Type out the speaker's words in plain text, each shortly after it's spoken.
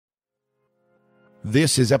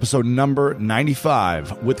This is episode number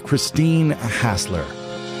 95 with Christine Hassler.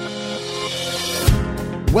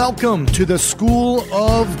 Welcome to the School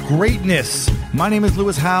of Greatness. My name is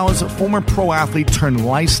Lewis Howes, former pro athlete turned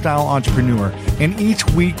lifestyle entrepreneur, and each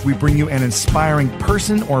week we bring you an inspiring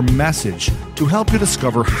person or message to help you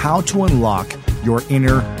discover how to unlock your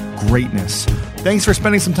inner greatness. Thanks for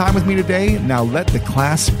spending some time with me today. Now let the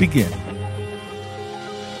class begin.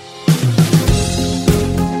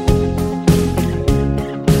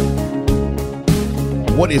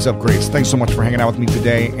 What is up, Grace? Thanks so much for hanging out with me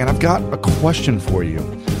today. And I've got a question for you.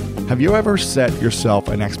 Have you ever set yourself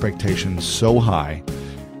an expectation so high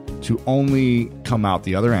to only come out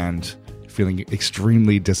the other end feeling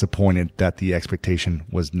extremely disappointed that the expectation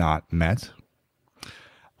was not met?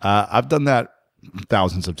 I've done that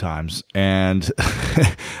thousands of times, and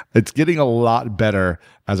it's getting a lot better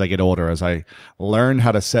as I get older, as I learn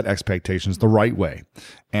how to set expectations the right way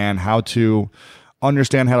and how to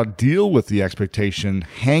understand how to deal with the expectation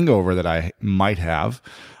hangover that I might have,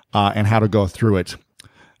 and how to go through it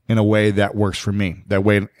in a way that works for me, that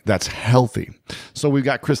way that's healthy. So we've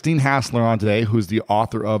got Christine Hassler on today, who's the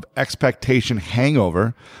author of Expectation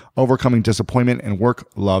Hangover, Overcoming Disappointment in Work,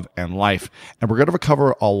 Love, and Life. And we're going to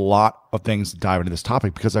cover a lot of things to dive into this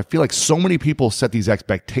topic because I feel like so many people set these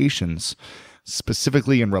expectations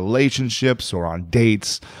specifically in relationships or on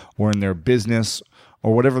dates or in their business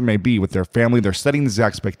or whatever it may be with their family. They're setting these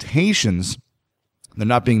expectations, they're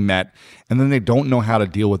not being met, and then they don't know how to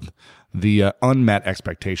deal with the unmet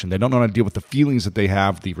expectation. They don't know how to deal with the feelings that they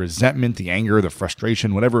have, the resentment, the anger, the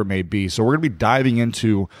frustration, whatever it may be. So we're going to be diving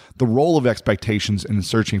into the role of expectations in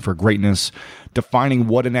searching for greatness, defining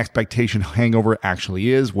what an expectation hangover actually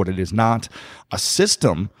is, what it is not, a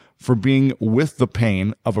system for being with the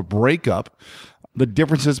pain of a breakup, the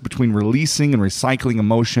differences between releasing and recycling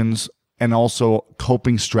emotions, and also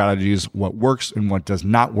coping strategies, what works and what does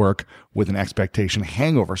not work with an expectation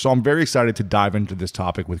hangover. So I'm very excited to dive into this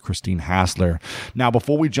topic with Christine Hassler. Now,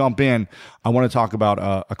 before we jump in, I want to talk about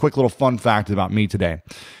a quick little fun fact about me today.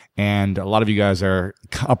 And a lot of you guys are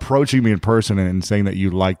approaching me in person and saying that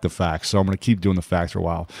you like the facts. So I'm going to keep doing the facts for a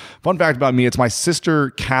while. Fun fact about me, it's my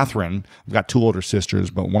sister, Catherine. I've got two older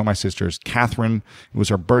sisters, but one of my sisters, Catherine, it was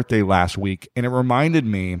her birthday last week. And it reminded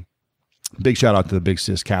me, big shout out to the big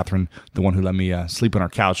sis, Catherine, the one who let me sleep on our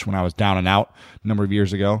couch when I was down and out a number of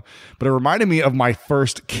years ago. But it reminded me of my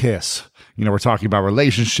first kiss. You know, we're talking about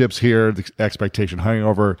relationships here, the expectation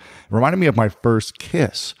hangover. It reminded me of my first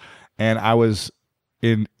kiss. And I was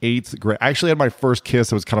in 8th grade. I actually had my first kiss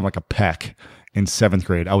that was kind of like a peck in 7th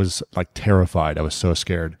grade. I was like terrified. I was so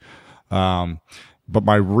scared. But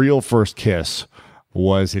my real first kiss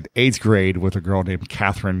was in 8th grade with a girl named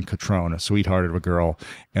Catherine Catrone, a sweetheart of a girl.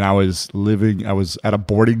 And I was at a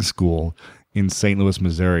boarding school in St. Louis,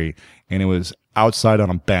 Missouri, and it was outside on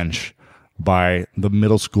a bench by the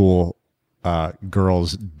middle school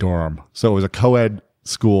girls' dorm. So it was a co-ed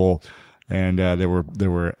school, and there were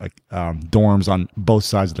dorms on both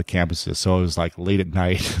sides of the campuses. So it was like late at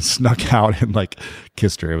night, snuck out and like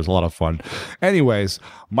kissed her. It was a lot of fun. Anyways,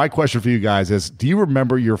 my question for you guys is, do you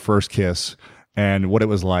remember your first kiss and what it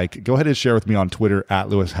was like? Go ahead and share with me on Twitter at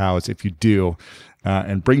Lewis Howes if you do,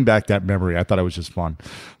 and bring back that memory. I thought it was just fun.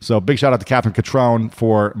 So big shout out to Catherine Catrone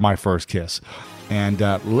for my first kiss. And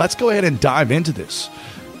let's go ahead and dive into this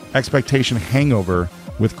expectation hangover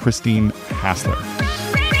with Christine Hassler.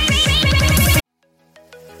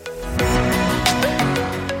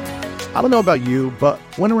 I don't know about you, but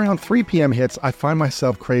when around 3 p.m. hits, I find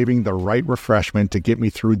myself craving the right refreshment to get me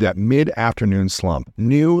through that mid-afternoon slump.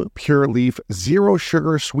 New Pure Leaf Zero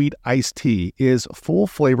Sugar Sweet Iced Tea is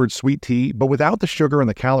full-flavored sweet tea, but without the sugar and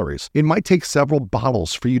the calories. It might take several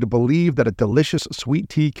bottles for you to believe that a delicious sweet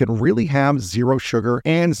tea can really have zero sugar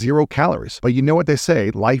and 0 calories. But you know what they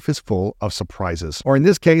say, life is full of surprises. Or in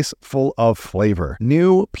this case, full of flavor.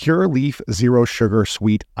 New Pure Leaf Zero Sugar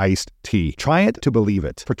Sweet Iced Tea. Try it to believe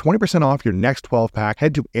it. For 20% off your next 12-pack,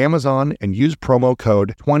 head to Amazon and use promo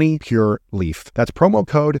code 20PureLeaf. That's promo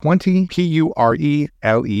code 20PURELEAF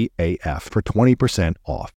for 20%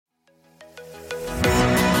 off.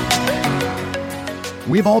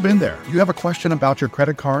 We've all been there. You have a question about your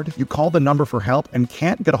credit card, you call the number for help and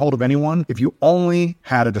can't get a hold of anyone if you only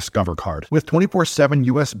had a Discover card. With 24/7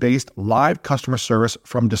 US-based live customer service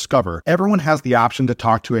from Discover, everyone has the option to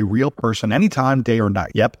talk to a real person anytime, day or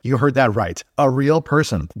night. Yep, you heard that right. A real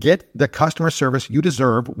person. Get the customer service you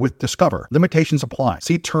deserve with Discover. Limitations apply.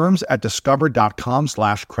 See terms at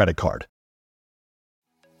discover.com/credit card.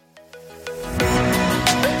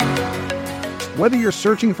 Whether you're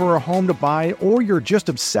searching for a home to buy or you're just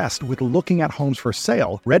obsessed with looking at homes for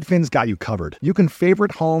sale, Redfin's got you covered. You can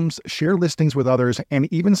favorite homes, share listings with others,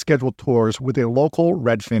 and even schedule tours with a local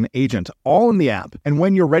Redfin agent, all in the app. And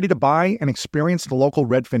when you're ready to buy, an experienced local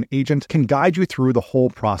Redfin agent can guide you through the whole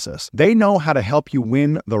process. They know how to help you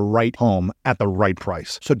win the right home at the right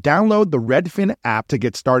price. So download the Redfin app to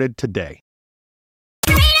get started today.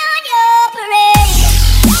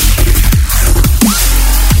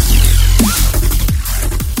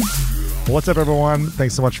 What's up, everyone?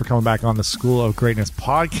 Thanks so much for coming back on the School of Greatness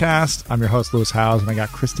podcast. I'm your host, Lewis Howes, and I got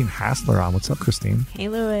Christine Hassler on. What's up, Christine? Hey,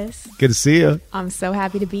 Lewis. Good to see you. I'm so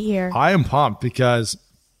happy to be here. I am pumped because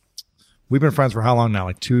we've been friends for how long now?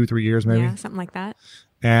 Like 2-3 years, maybe? Yeah, something like that.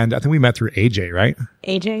 And I think we met through AJ, right?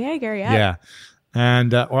 AJ Yeager, yeah. Yeah.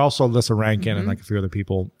 And or also Alyssa Rankin and like a few other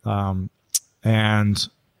people. And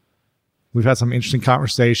we've had some interesting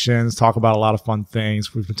conversations, talk about a lot of fun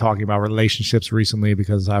things. We've been talking about relationships recently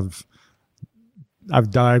because I've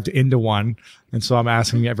dived into one, and so I'm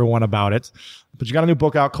asking everyone about it. But you got a new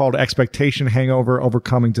book out called Expectation Hangover,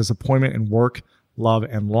 Overcoming Disappointment in Work, Love,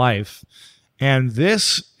 and Life. And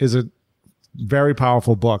this is a very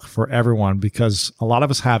powerful book for everyone because a lot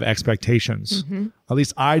of us have expectations. At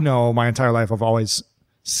least I know my entire life I've always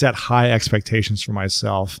set high expectations for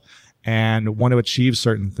myself and want to achieve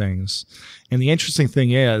certain things. And the interesting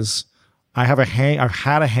thing is I've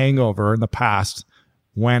had a hangover in the past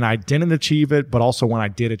when I didn't achieve it, but also when I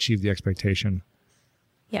did achieve the expectation.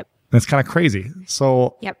 Yep. That's kind of crazy.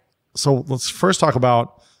 So, Yep. So let's first talk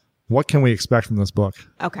about what can we expect from this book.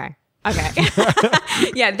 Okay.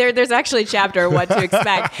 Yeah, there's actually a chapter, what to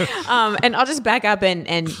expect. And I'll just back up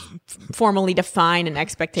and formally define an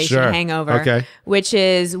expectation hangover, which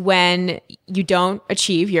is when you don't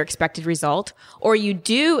achieve your expected result, or you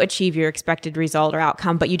do achieve your expected result or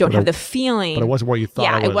outcome, but you don't have the feeling. But it wasn't what you thought.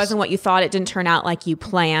 Yeah, it wasn't what you thought. It didn't turn out like you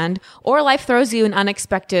planned, or life throws you an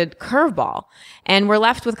unexpected curveball. And we're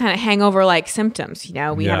left with kind of hangover-like symptoms. You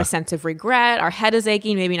know, we have a sense of regret. Our head is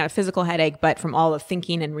aching, maybe not a physical headache, but from all the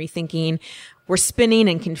thinking and rethinking. We're spinning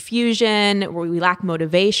in confusion. We lack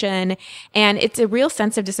motivation. And it's a real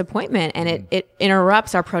sense of disappointment. And it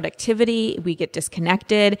interrupts our productivity. We get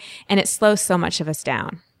disconnected. And it slows so much of us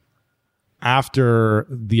down. After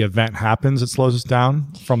the event happens, it slows us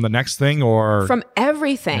down from the next thing or? From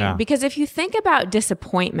everything. Yeah. Because if you think about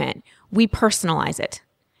disappointment, we personalize it.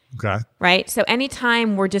 Okay. Right? So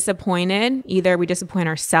anytime we're disappointed, either we disappoint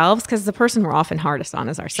ourselves, because the person we're often hardest on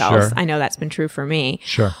is ourselves. Sure. I know that's been true for me.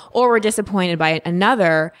 Sure. Or we're disappointed by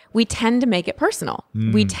another, we tend to make it personal.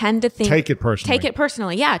 We tend to think. Take it personally. Take it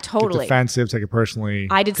personally. Yeah, totally. Get defensive, take it personally.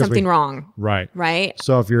 I did something wrong. Right. Right?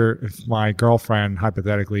 So if my girlfriend,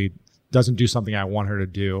 hypothetically, doesn't do something I want her to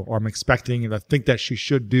do, or I'm expecting to think that she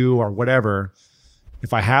should do, or whatever,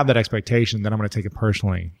 if I have that expectation, then I'm going to take it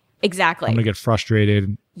personally. Exactly. I'm going to get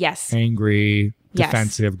frustrated, angry,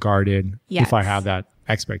 defensive, guarded, if I have that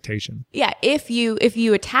expectation. Yeah, if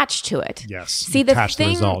you attach to it. Yes. See,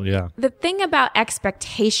 the thing about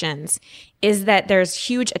expectations is that there's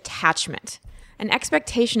huge attachment. An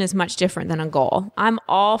expectation is much different than a goal. I'm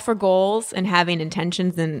all for goals and having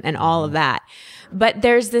intentions and all of that. But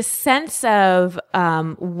there's this sense of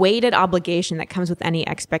weighted obligation that comes with any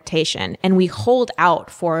expectation. And we hold out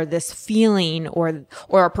for this feeling or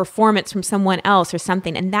a performance from someone else or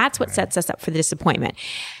something. And that's what sets us up for the disappointment.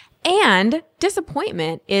 And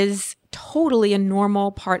disappointment is totally a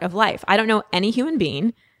normal part of life. I don't know any human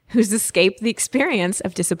being who's escaped the experience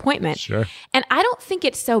of disappointment. Sure. And I don't think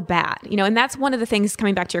it's so bad. You know, and that's one of the things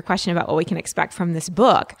coming back to your question about what we can expect from this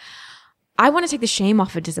book. I want to take the shame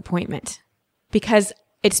off of disappointment because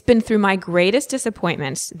it's been through my greatest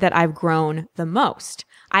disappointments that I've grown the most.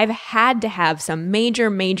 I've had to have some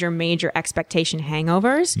major expectation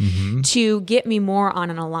hangovers to get me more on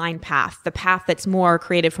an aligned path, the path that's more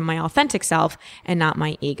created from my authentic self and not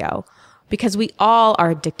my ego. Because we all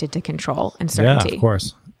are addicted to control and certainty. Yeah, of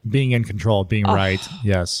course. Being in control, being right.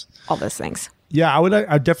 Yes. All those things. Yeah,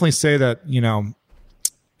 I'd definitely say that, you know,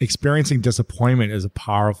 experiencing disappointment is a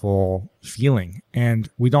powerful feeling, and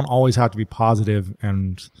we don't always have to be positive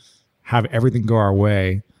and have everything go our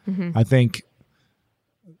way. I think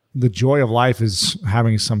the joy of life is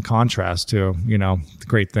having some contrast to, you know,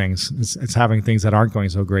 great things. It's having things that aren't going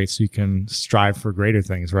so great so you can strive for greater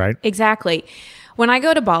things, right? Exactly. When I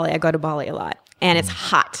go to Bali a lot, and it's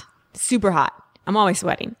hot, super hot. I'm always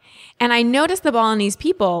sweating. And I notice the Balinese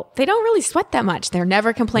people, they don't really sweat that much. They're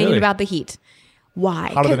never complaining about the heat. Why?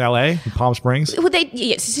 Hotter than LA, in Palm Springs? Well,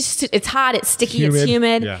 it's hot, it's sticky, it's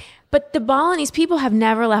humid. Yeah. But the Balinese people have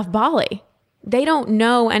never left Bali. They don't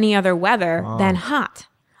know any other weather than hot.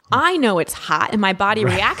 I know it's hot and my body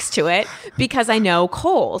reacts to it because I know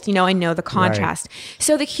cold, I know the contrast. Right.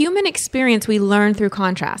 So the human experience we learn through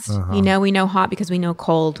contrast. We know hot because we know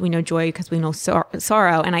cold. We know joy because we know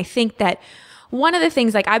sorrow. And I think that one of the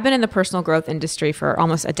things, like I've been in the personal growth industry for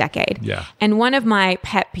almost a decade. Yeah. And one of my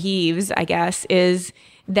pet peeves, I guess, is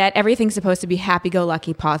that everything's supposed to be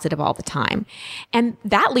happy-go-lucky, positive all the time. And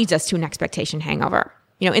that leads us to an expectation hangover.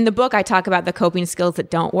 In the book, I talk about the coping skills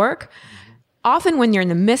that don't work. Often when you're in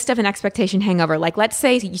the midst of an expectation hangover, like let's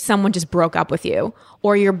say someone just broke up with you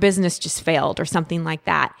or your business just failed or something like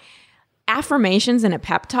that, affirmations and a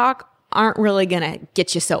pep talk aren't really going to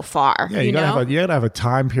get you so far. Yeah, you gotta have a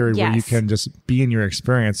time period where you can just be in your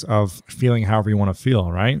experience of feeling however you want to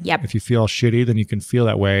feel, right? Yep. If you feel shitty, then you can feel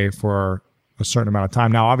that way for a certain amount of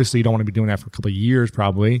time. Now, obviously, you don't want to be doing that for a couple of years,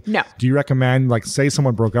 probably. No. Do you recommend, like, say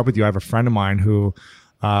someone broke up with you? I have a friend of mine who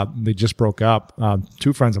they just broke up,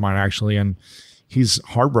 2 friends of mine actually, and he's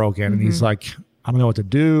heartbroken and he's like, I don't know what to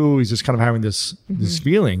do. He's just kind of having these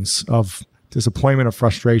feelings of disappointment, of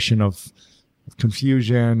frustration, of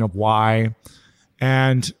confusion, of why.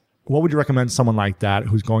 And what would you recommend someone like that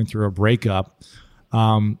who's going through a breakup?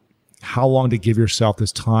 How long to give yourself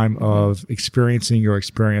this time of experiencing your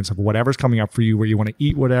experience of whatever's coming up for you, where you want to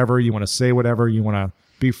eat whatever, you want to say whatever, you want to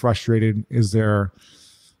be frustrated? Is there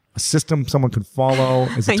a system someone could follow?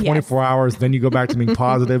 Is it 24 hours? Then you go back to being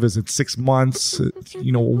positive? Is it 6 months?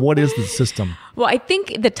 What is the system? Well, I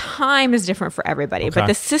think the time is different for everybody, but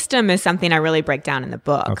the system is something I really break down in the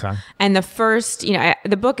book. Okay. And the first,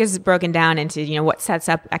 the book is broken down into, what sets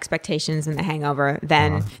up expectations in the hangover,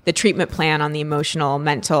 then the treatment plan on the emotional,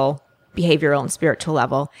 mental, behavioral, and spiritual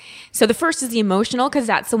level. So the first is the emotional, because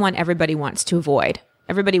that's the one everybody wants to avoid.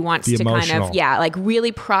 Everybody wants to emotional. kind of,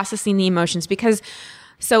 really processing the emotions because...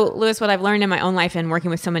 So, Lewis, what I've learned in my own life and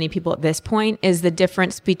working with so many people at this point is the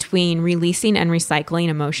difference between releasing and recycling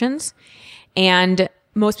emotions. And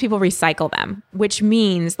most people recycle them, which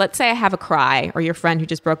means, let's say I have a cry, or your friend who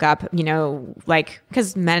just broke up,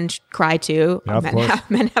 because men cry too. Yeah,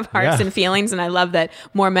 men have hearts and feelings. And I love that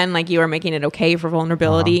more men like you are making it okay for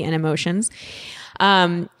vulnerability and emotions.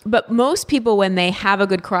 But most people, when they have a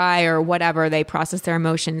good cry or whatever, they process their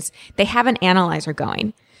emotions, they have an analyzer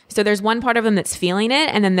going. So there's one part of them that's feeling it,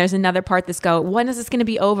 and then there's another part that's when is this going to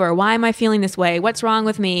be over? Why am I feeling this way? What's wrong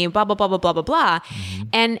with me? Blah, blah, blah, blah, blah, blah, blah.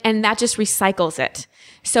 And that just recycles it.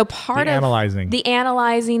 So the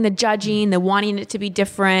analyzing, the judging, the wanting it to be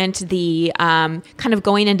different, the kind of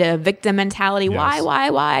going into victim mentality. Yes.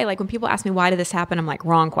 Why? Like when people ask me, why did this happen? I'm like,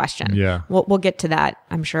 wrong question. Yeah. We'll get to that,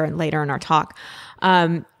 I'm sure, later in our talk.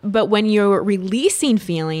 But when you're releasing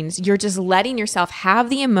feelings, you're just letting yourself have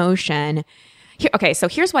the emotion. So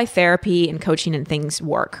here's why therapy and coaching and things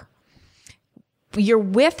work. You're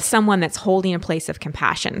with someone that's holding a place of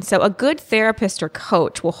compassion. So a good therapist or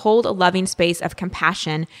coach will hold a loving space of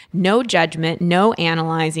compassion, no judgment, no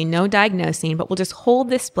analyzing, no diagnosing, but will just hold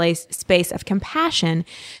this space of compassion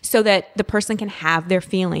so that the person can have their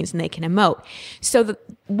feelings and they can emote. So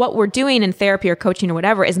what we're doing in therapy or coaching or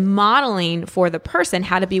whatever is modeling for the person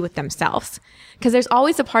how to be with themselves. Because there's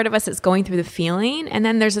always a part of us that's going through the feeling, and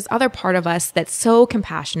then there's this other part of us that's so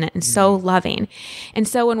compassionate and so loving. And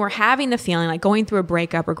so when we're having the feeling, like going through a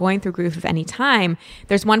breakup or going through grief of any time,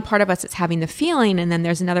 there's one part of us that's having the feeling, and then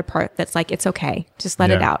there's another part that's like, it's okay. Just let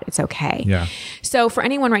it out. It's okay. Yeah. So for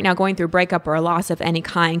anyone right now going through a breakup or a loss of any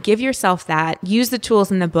kind, give yourself that. Use the tools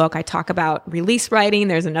in the book. I talk about release writing.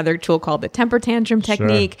 There's another tool called the temper tantrum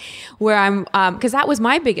technique, where I'm, because that was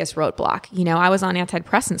my biggest roadblock. I was on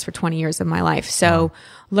antidepressants for 20 years of my life. So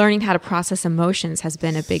learning how to process emotions has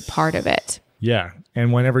been a big part of it. Yeah.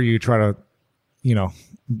 And whenever you try to,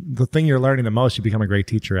 the thing you're learning the most, you become a great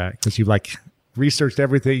teacher at, because you've researched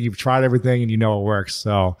everything, you've tried everything, and it works.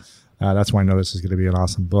 So that's why I know this is going to be an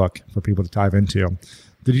awesome book for people to dive into.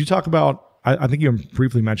 Did you talk about, I think you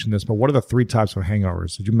briefly mentioned this, but what are the 3 types of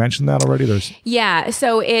hangovers? Did you mention that already?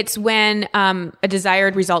 So it's when a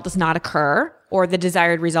desired result does not occur, or the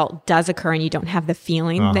desired result does occur and you don't have the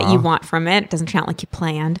feeling that you want from it. It doesn't turn out like you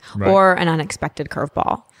planned, or an unexpected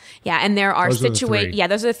curveball. Yeah. And there are those are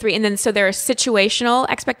the 3. And then, so there are situational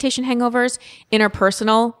expectation hangovers,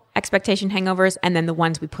 interpersonal expectation hangovers, and then the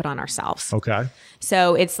ones we put on ourselves. Okay.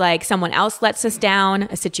 So it's like someone else lets us down,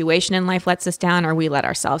 a situation in life lets us down, or we let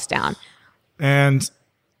ourselves down. And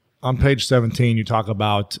on page 17, you talk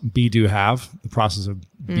about be, do, have, the process of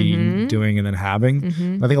being, doing, and then having.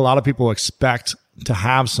 I think a lot of people expect to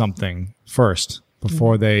have something first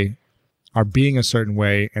before they are being a certain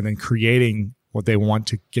way and then creating what they want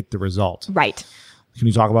to get the result. Right. Can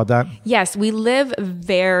you talk about that? Yes, we live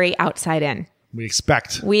very outside in. We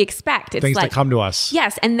expect It's things like, to come to us.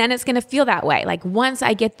 Yes. And then it's going to feel that way. Like once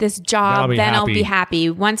I get this job, then I'll be happy.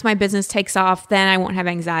 Once my business takes off, then I won't have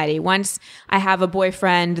anxiety. Once I have a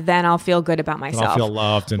boyfriend, then I'll feel good about myself. I'll feel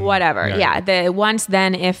loved. And whatever. Yeah. The once,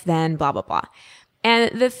 then, if, then, blah, blah, blah.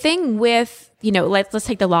 And the thing with, let's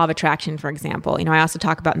take the law of attraction, for example. I also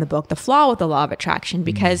talk about in the book, the flaw with the law of attraction,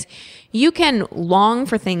 because you can long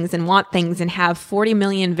for things and want things and have 40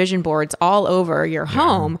 million vision boards all over your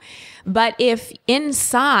home. But if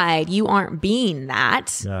inside you aren't being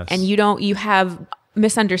that, and you have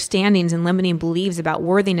misunderstandings and limiting beliefs about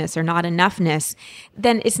worthiness or not enoughness,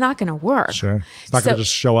 then it's not going to work. Sure. It's not going to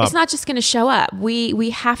just show up. It's not just going to show up. We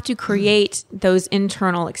have to create those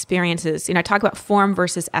internal experiences. I talk about form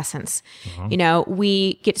versus essence.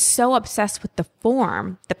 We get so obsessed with the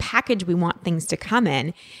form, the package we want things to come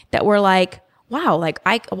in, that we're like, wow,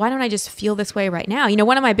 why don't I just feel this way right now?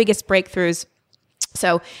 One of my biggest breakthroughs.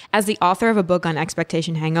 So as the author of a book on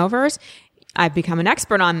expectation hangovers, I've become an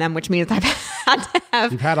expert on them, which means I've had to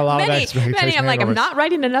have. You've had a lot of expectations. I'm like, I'm not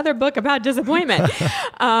writing another book about disappointment.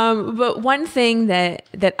 But one thing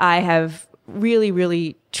that I have really,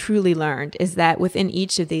 really, truly learned is that within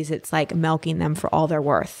each of these, it's like milking them for all they're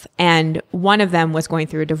worth. And one of them was going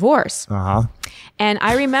through a divorce. And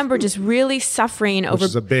I remember just really suffering over. Which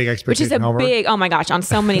is a big expectation. Oh my gosh, on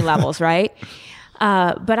so many levels, right?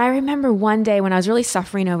 But I remember one day when I was really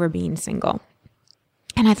suffering over being single.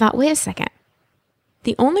 And I thought, wait a second.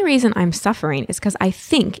 The only reason I'm suffering is because I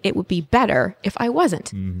think it would be better if I wasn't.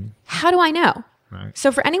 Mm-hmm. How do I know? Right.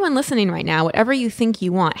 So for anyone listening right now, whatever you think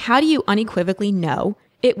you want, how do you unequivocally know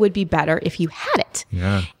it would be better if you had it?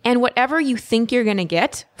 Yeah. And whatever you think you're going to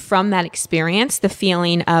get from that experience, the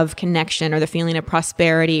feeling of connection or the feeling of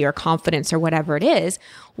prosperity or confidence or whatever it is,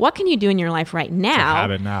 what can you do in your life right now? To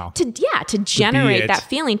have it now. To generate that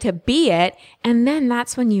feeling, to be it. And then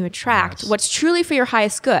that's when you attract what's truly for your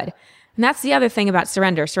highest good. And that's the other thing about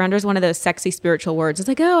surrender. Surrender is one of those sexy spiritual words. It's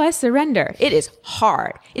like, oh, I surrender. It is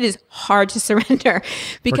hard. It is hard to surrender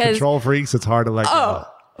because for control freaks, it's hard to let go.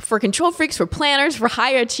 For control freaks, for planners, for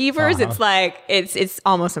high achievers, it's like, it's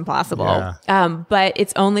almost impossible. Yeah. But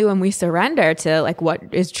it's only when we surrender to like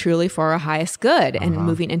what is truly for our highest good and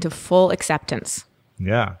moving into full acceptance.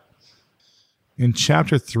 Yeah. In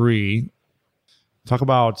chapter 3, talk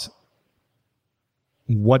about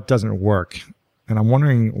what doesn't work. And I'm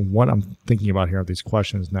wondering what I'm thinking about here of these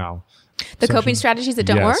questions now. The coping strategies that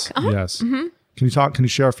don't work? Yes. Mm-hmm. Can you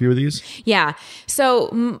share a few of these? Yeah.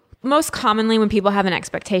 So most commonly when people have an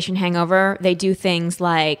expectation hangover, they do things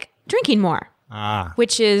like drinking more,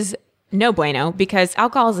 which is no bueno because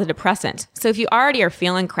alcohol is a depressant. So if you already are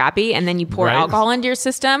feeling crappy and then you pour alcohol into your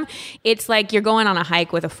system, it's like you're going on a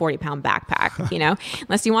hike with a 40-pound backpack,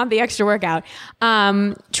 unless you want the extra workout.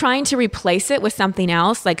 Trying to replace it with something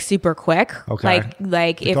else like super quick. Okay.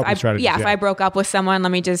 Like if I broke up with someone,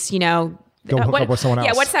 let me just, Go hook up with someone else.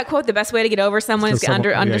 Yeah, what's that quote? The best way to get over someone is get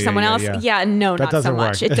under someone else. Yeah, no, not so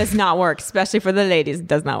much. It does not work, especially for the ladies. It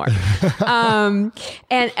does not work.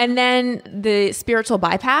 And then the spiritual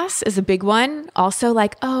bypass is a big one. Also,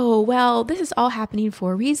 like, oh well, this is all happening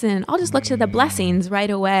for a reason. I'll just look to the blessings right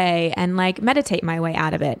away and like meditate my way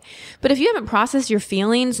out of it. But if you haven't processed your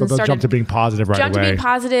feelings and started jump to being positive right away, jump to being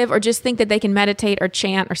positive, or just think that they can meditate or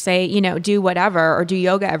chant or say, do whatever or do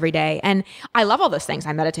yoga every day. And I love all those things.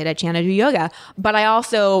 I meditate, I chant, I do yoga. But I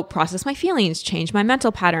also process my feelings, change my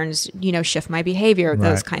mental patterns, shift my behavior,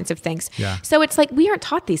 those kinds of things. Yeah. So it's like we aren't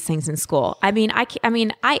taught these things in school. I aced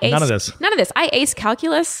none of this. I aced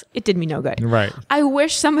calculus. It did me no good. Right. I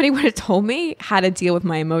wish somebody would have told me how to deal with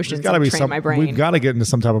my emotions and train my brain. We've got to get into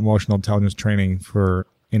some type of emotional intelligence training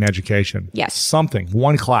in education. Yes. Something,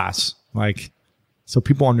 one class, so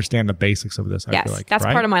people understand the basics of this. I feel like that's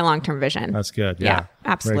part of my long-term vision. That's good. Yeah,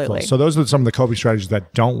 absolutely. Cool. So those are some of the coping strategies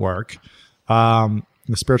that don't work. The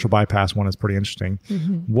spiritual bypass one is pretty interesting.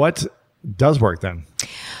 Mm-hmm. What does work then?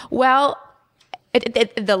 Well,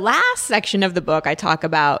 the last section of the book, I talk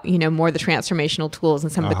about, more the transformational tools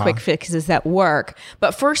and some of the quick fixes that work.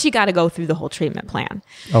 But first, you got to go through the whole treatment plan.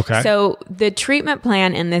 Okay. So the treatment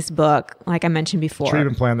plan in this book, like I mentioned before.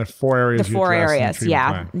 Treatment plan, the 4 areas. The 4 areas, yeah.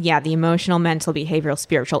 Plan. Yeah, the emotional, mental, behavioral,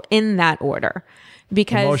 spiritual, in that order.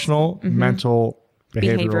 Because emotional, mental,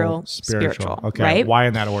 behavioral, spiritual. Okay. Right? Why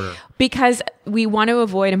in that order? Because we want to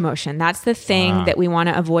avoid emotion. That's the thing that we want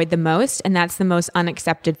to avoid the most. And that's the most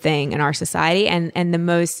unaccepted thing in our society and the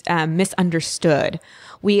most misunderstood.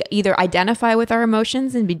 We either identify with our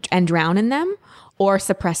emotions and drown in them or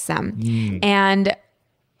suppress them. And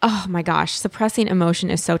oh my gosh, suppressing emotion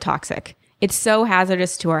is so toxic. It's so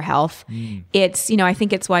hazardous to our health. It's, I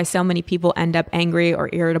think it's why so many people end up angry or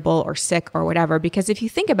irritable or sick or whatever, because if you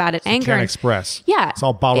think about it, anger can't express. Yeah. It's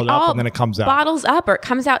all bottled up and then it comes out. Bottles up, or it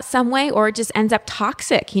comes out some way, or it just ends up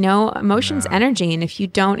toxic. Emotion's energy. And if you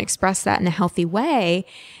don't express that in a healthy way,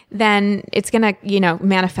 then it's going to,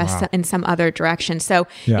 manifest in some other direction. So,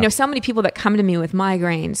 so many people that come to me with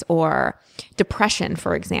migraines or depression,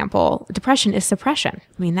 for example, depression is suppression.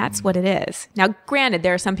 I mean, that's what it is. Now, granted,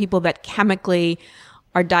 there are some people that chemically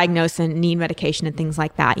are diagnosed and need medication and things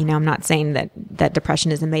like that. I'm not saying that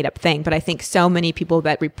depression is a made up thing, but I think so many people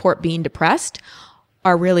that report being depressed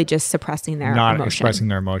are really just suppressing their not expressing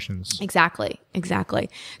their emotions. Exactly.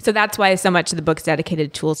 So that's why so much of the book's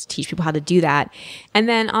dedicated to tools to teach people how to do that. And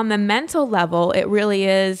then on the mental level, it really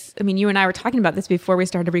is, you and I were talking about this before we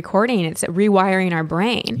started recording, it's rewiring our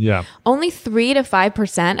brain. Yeah. Only 3 to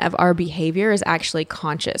 5% of our behavior is actually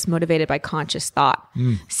conscious, motivated by conscious thought.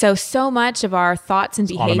 So much of our thoughts and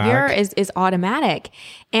behavior is automatic.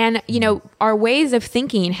 And, our ways of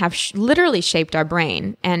thinking have literally shaped our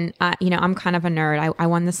brain. And, I'm kind of a nerd. I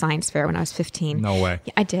won the science fair when I was 15. No way.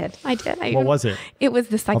 Yeah, I did. What was it? It was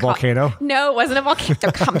the A volcano? No, it wasn't a volcano.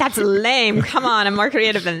 That's lame. Come on, I'm more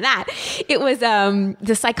creative than that. It was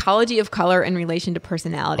the psychology of color in relation to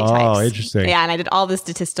personality types. Oh, interesting. Yeah, and I did all the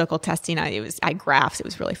statistical testing. I graphs. It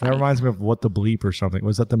was really funny. That reminds me of What the Bleep or something.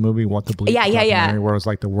 Was that the movie What the Bleep? Yeah. Where it was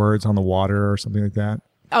like the words on the water or something like that?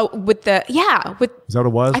 Oh, with is that what it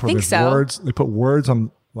was? I think so. Words, they put words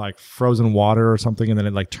on like frozen water or something, and then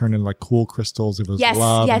it like turned into like cool crystals. It was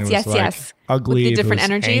love. Yes. Ugly. With the different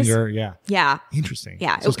energies. Anger. Yeah. Interesting.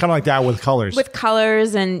 Yeah. So it's kind of like that with colors.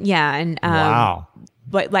 Wow.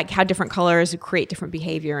 But like how different colors create different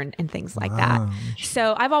behavior and things like that.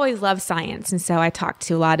 So I've always loved science. And so I talk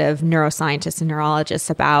to a lot of neuroscientists and neurologists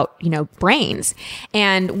about, brains.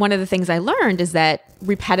 And one of the things I learned is that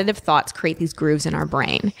repetitive thoughts create these grooves in our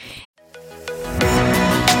brain.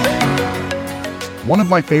 One of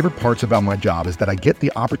my favorite parts about my job is that I get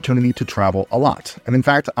the opportunity to travel a lot. And in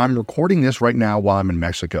fact, I'm recording this right now while I'm in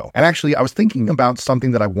Mexico. And actually, I was thinking about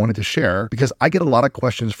something that I wanted to share because I get a lot of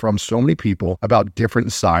questions from so many people about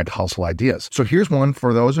different side hustle ideas. So here's one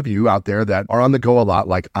for those of you out there that are on the go a lot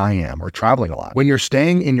like I am, or traveling a lot. When you're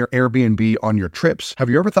staying in your Airbnb on your trips,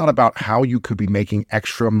 have you ever thought about how you could be making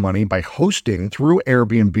extra money by hosting through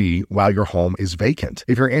Airbnb while your home is vacant?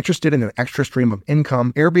 If you're interested in an extra stream of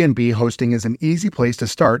income, Airbnb hosting is an easy place to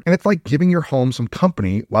start, and it's like giving your home some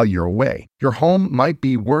company while you're away. Your home might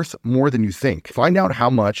be worth more than you think. Find out how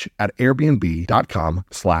much at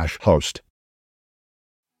airbnb.com/host.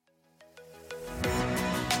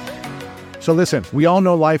 So listen, we all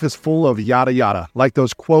know life is full of yada yada, like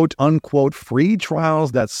those quote unquote free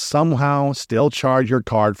trials that somehow still charge your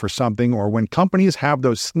card for something, or when companies have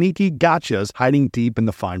those sneaky gotchas hiding deep in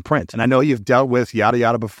the fine print. And I know you've dealt with yada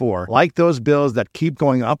yada before, like those bills that keep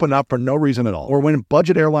going up and up for no reason at all, or when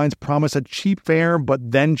budget airlines promise a cheap fare but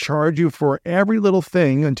then charge you for every little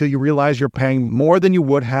thing until you realize you're paying more than you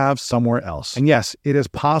would have somewhere else. And yes, it is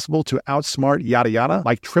possible to outsmart yada yada,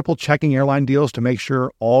 like triple checking airline deals to make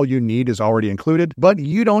sure all you need is already included, but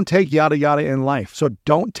you don't take yada yada in life. So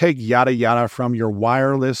don't take yada yada from your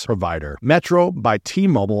wireless provider. Metro by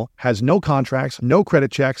T-Mobile has no contracts, no credit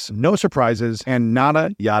checks, no surprises, and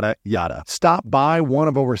nada yada yada. Stop by one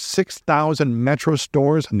of over 6,000 Metro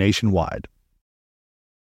stores nationwide.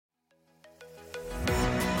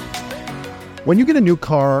 When you get a new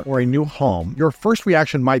car or a new home, your first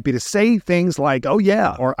reaction might be to say things like, oh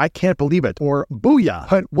yeah, or I can't believe it, or booyah.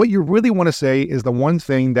 But what you really want to say is the one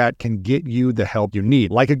thing that can get you the help you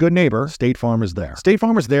need. Like a good neighbor, State Farm is there. State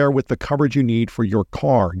Farm is there with the coverage you need for your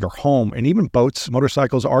car, your home, and even boats,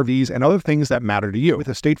 motorcycles, RVs, and other things that matter to you. With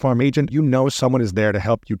a State Farm agent, you know someone is there to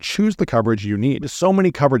help you choose the coverage you need. With so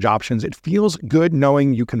many coverage options, it feels good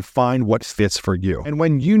knowing you can find what fits for you. And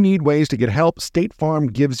when you need ways to get help, State Farm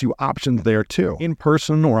gives you options there too. In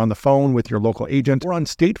person or on the phone with your local agent, or on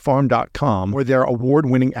statefarm.com, where their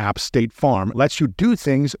award-winning app State Farm lets you do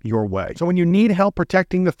things your way. So when you need help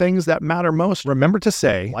protecting the things that matter most, remember to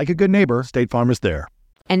say, like a good neighbor, State Farm is there.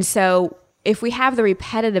 And so if we have the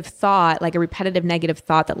repetitive thought, like a repetitive negative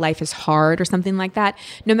thought that life is hard or something like that,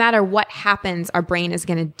 no matter what happens, our brain is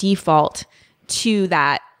going to default to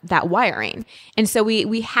that wiring. And so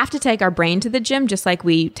we have to take our brain to the gym just like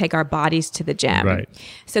we take our bodies to the gym. Right.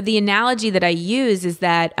 So the analogy that I use is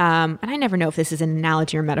that, and I never know if this is an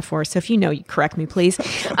analogy or metaphor, so if you know, you correct me, please.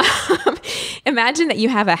 Imagine that you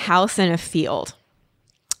have a house in a field.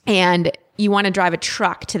 And you want to drive a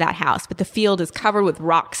truck to that house, but the field is covered with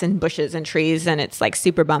rocks and bushes and trees and it's like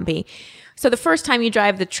super bumpy. So the first time you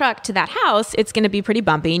drive the truck to that house, it's going to be pretty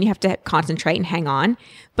bumpy and you have to concentrate and hang on.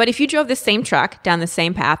 But if you drove the same truck down the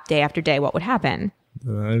same path day after day, what would happen? It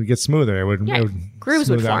would get smoother. It would grooves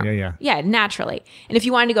would form. Yeah, naturally. And if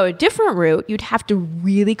you wanted to go a different route, you'd have to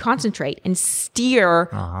really concentrate and steer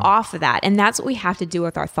off of that. And that's what we have to do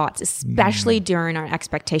with our thoughts, especially during our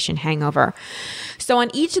expectation hangover. So on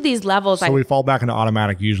each of these levels, we fall back into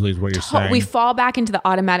automatic. Usually, is what you're saying. We fall back into the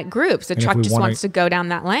automatic groups. The truck just wants to go down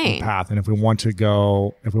that lane path. And if we want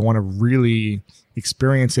to really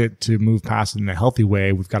experience it to move past it in a healthy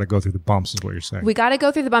way, we've got to go through the bumps, is what you're saying. We got to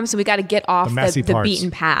go through the bumps and we got to get off the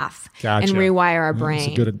beaten path and rewire our brain.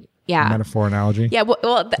 That's a good metaphor analogy. Yeah,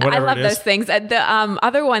 I love those things. The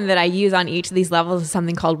other one that I use on each of these levels is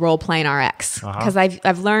something called role playing RX, because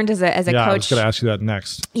I've learned as a coach. I was going to ask you that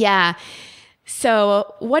next. Yeah.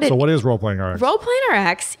 So what is role playing RX? Role playing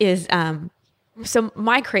RX is so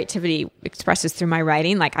my creativity expresses through my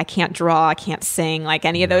writing. Like I can't draw, I can't sing, like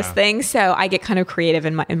any of those things. So I get kind of creative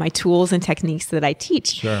in my tools and techniques that I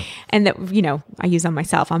teach. Sure. And that, I use on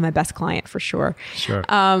myself. I'm my best client for sure. Sure.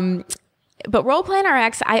 But role playing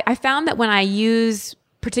RX, I found that when I use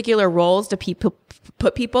particular roles to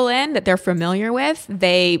put people in that they're familiar with,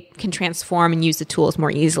 they can transform and use the tools more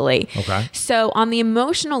easily. Okay. So on the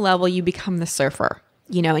emotional level, you become the surfer.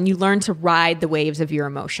 And you learn to ride the waves of your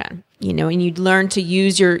emotion, and you learn to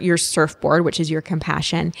use your surfboard, which is your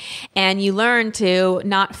compassion, and you learn to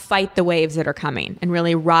not fight the waves that are coming and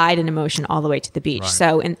really ride an emotion all the way to the beach. Right.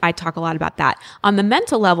 So, and I talk a lot about that. On the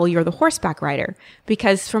mental level, you're the horseback rider,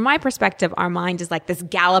 because from my perspective, our mind is like this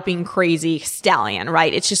galloping, crazy stallion,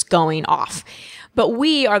 right? It's just going off. But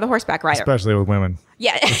we are the horseback rider. Especially with women.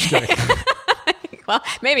 Yeah. Well,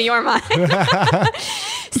 maybe you're mine.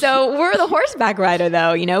 So we're the horseback rider,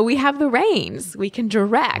 though. We have the reins. We can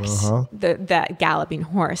direct the galloping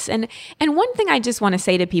horse. And one thing I just want to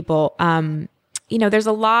say to people, there's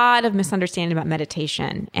a lot of misunderstanding about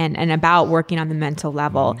meditation and about working on the mental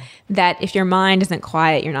level, that if your mind isn't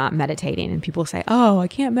quiet, you're not meditating. And people say, oh, I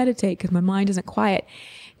can't meditate because my mind isn't quiet.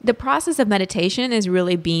 The process of meditation is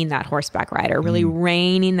really being that horseback rider, really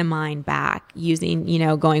reining the mind back, using,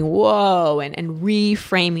 going, whoa, and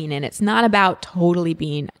reframing it. It's not about totally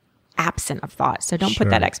being absent of thought. So don't put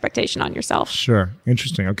that expectation on yourself. Sure.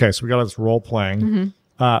 Interesting. Okay. So we got this role playing.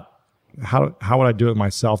 How would I do it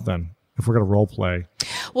myself then? If we're going to role play?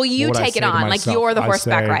 Well, you take it on like you're the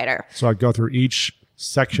horseback rider. So I'd go through each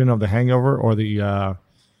section of the hangover, or the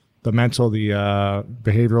mental, the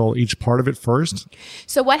behavioral, each part of it first?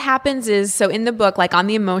 So what happens is, in the book, like on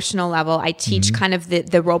the emotional level, I teach kind of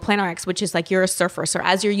the role playing RX, which is like you're a surfer. So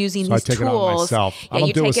as you're using these tools, I take it on myself. I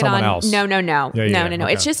don't do it with someone else. No.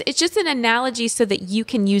 Okay. It's just an analogy so that you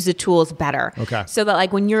can use the tools better. Okay. So that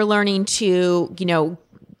like when you're learning to,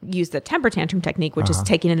 use the temper tantrum technique, which is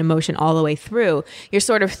taking an emotion all the way through, you're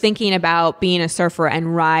sort of thinking about being a surfer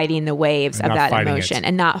and riding the waves of that emotion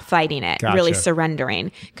and not fighting it, really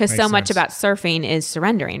surrendering. Because so much about surfing is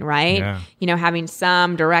surrendering, right? Yeah. Having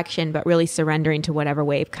some direction, but really surrendering to whatever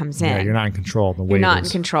wave comes in. Yeah, you're not in control. You're not in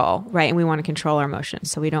control, right? And we want to control our emotions.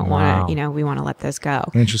 So we don't want to, we want to let those go.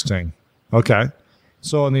 Interesting. Okay.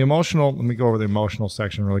 So in the emotional, let me go over the emotional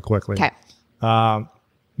section really quickly. Okay.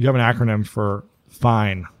 You have an acronym for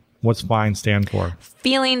FINE. What's FINE stand for?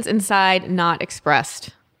 Feelings inside not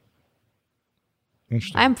expressed.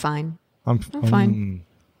 Interesting. I'm fine. I'm fine.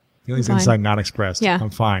 Feelings inside not expressed. Yeah.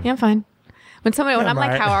 I'm fine. Yeah, I'm fine. When I'm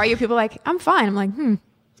like, how are you? People are like, I'm fine. I'm like, Feelings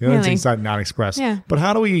really? inside not expressed. Yeah. But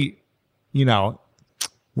how do we,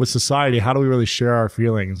 with society, how do we really share our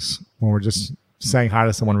feelings when we're just saying hi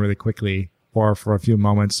to someone really quickly, or for a few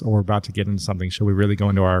moments, or we're about to get into something? Should we really go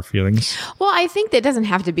into our feelings? Well, I think that doesn't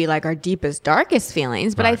have to be like our deepest, darkest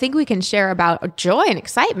feelings, but I think we can share about joy and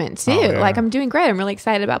excitement too. Oh, yeah. Like, I'm doing great. I'm really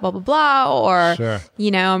excited about blah, blah, blah. Or,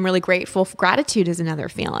 I'm really grateful. Gratitude is another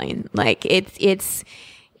feeling. Like it's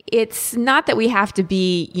not that we have to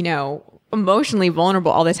be, emotionally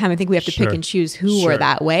vulnerable all the time. I think we have to pick and choose who we're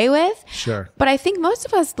that way with. Sure. But I think most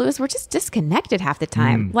of us, Louis, we're just disconnected half the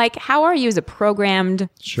time. Like, how are you is a programmed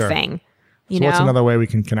thing. So what's another way we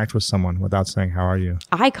can connect with someone without saying, how are you?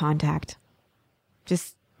 Eye contact.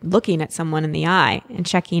 Just looking at someone in the eye and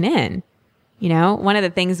checking in. One of the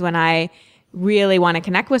things when I really want to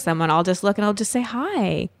connect with someone, I'll just look and I'll just say,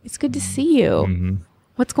 hi, it's good to see you. Mm-hmm.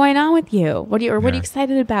 What's going on with you? What are you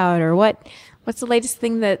excited about? Or what's the latest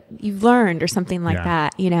thing that you've learned or something like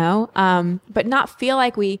that, but not feel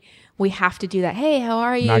like we have to do that. Hey, how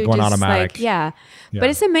are you? Not going just automatic. Like, But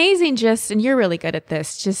it's amazing and you're really good at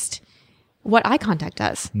this, just what eye contact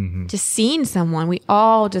does. Just seeing someone, we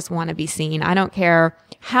all just want to be seen. I don't care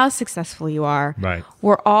how successful you are. Right.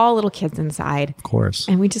 We're all little kids inside. Of course.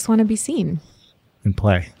 And we just want to be seen. And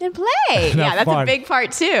play. Yeah, that's a big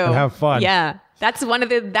part too. And have fun. Yeah. That's one of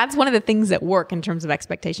the things that work in terms of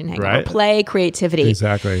expectation hangover. Right. Play, creativity.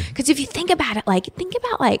 Exactly. Because if you think about it, think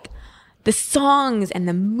about the songs and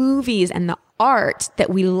the movies and the art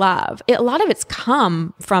that we love. A lot of it's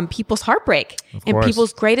come from people's heartbreak and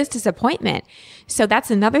people's greatest disappointment. So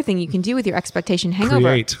that's another thing you can do with your expectation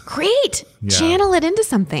hangover. Create. Yeah. Channel it into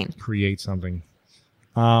something. Create something.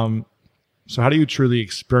 So how do you truly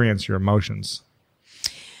experience your emotions?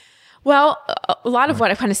 Well, a lot of what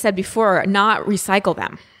I kind of said before, not recycle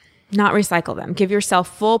them. Give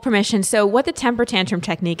yourself full permission. So what the temper tantrum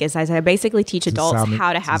technique is I basically teach adults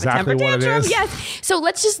how to have a temper tantrum. Yes. So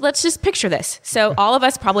let's just picture this. So all of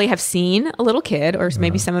us probably have seen a little kid, or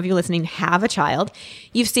maybe some of you listening have a child.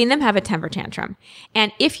 You've seen them have a temper tantrum.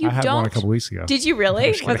 And if you I had one a couple weeks ago. Did you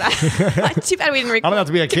really? Was that, too bad we didn't record. I don't have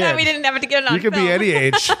to be a kid. Too bad we didn't have to get it on You could film. be any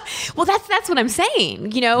age. Well, that's what I'm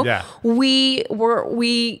saying. We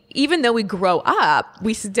even though we grow up,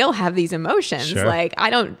 we still have these emotions. Sure.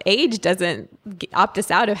 Age doesn't opt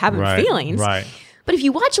us out of having feelings. Right. But if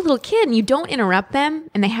you watch a little kid and you don't interrupt them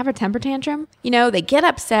and they have a temper tantrum, they get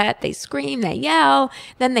upset, they scream, they yell,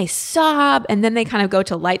 then they sob, and then they kind of go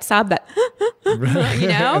to light sob that, and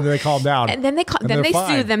then they calm down. And then they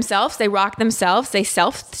soothe themselves, they rock themselves, they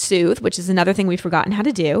self-soothe, which is another thing we've forgotten how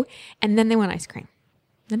to do. And then they want ice cream.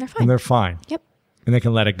 Then they're fine. And they're fine. Yep. And they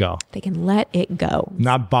can let it go. They can let it go.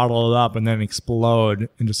 Not bottle it up and then explode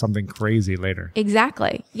into something crazy later.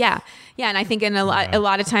 Exactly. Yeah. Yeah. And I think a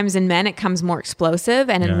lot of times in men, it comes more explosive.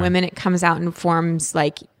 And in women, it comes out in forms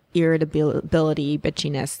like irritability,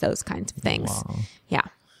 bitchiness, those kinds of things. Wow. Yeah.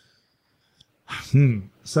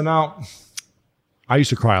 So now, I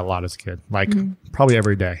used to cry a lot as a kid, probably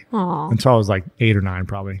every day. Aww. Until I was 8 or 9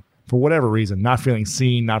 probably. For whatever reason, not feeling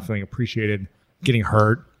seen, not feeling appreciated, getting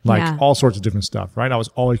hurt. All sorts of different stuff, right? I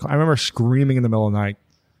remember screaming in the middle of the night,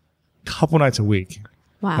 a couple nights a week.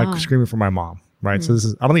 Wow. Screaming for my mom, right? So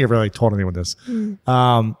I don't think I've really told anyone this.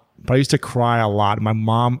 But I used to cry a lot. My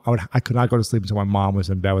mom, I could not go to sleep until my mom was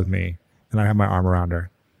in bed with me and I had my arm around her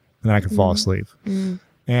and then I could fall asleep.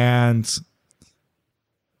 And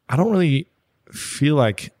I don't really feel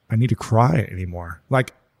like I need to cry anymore.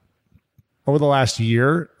 Over the last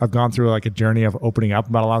year, I've gone through a journey of opening up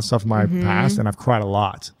about a lot of stuff in my past, and I've cried a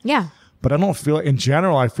lot. Yeah. But I don't feel, in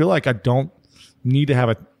general, I feel like I don't need to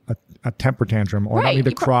have a temper tantrum, or I don't need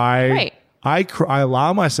to cry. Right. I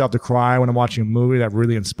allow myself to cry when I'm watching a movie that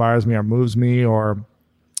really inspires me or moves me, or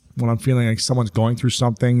when I'm feeling like someone's going through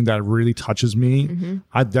something that really touches me.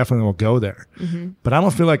 I definitely will go there. But I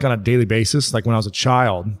don't feel like on a daily basis, like when I was a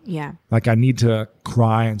child, I need to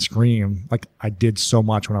cry and scream like I did so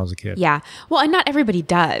much when I was a kid. Yeah. Well, and not everybody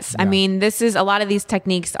does. Yeah. I mean, a lot of these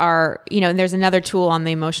techniques are, and there's another tool on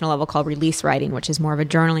the emotional level called release writing, which is more of a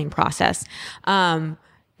journaling process.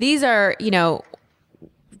 These are,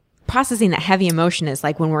 processing that heavy emotion is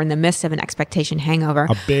like when we're in the midst of an expectation hangover.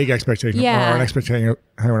 A big expectation, or an expectation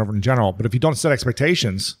hangover in general. But if you don't set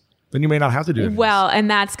expectations, then you may not have to do it. Well, and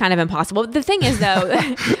that's kind of impossible. The thing is,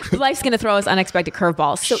 though, life's going to throw us unexpected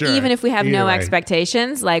curveballs. So even if we have no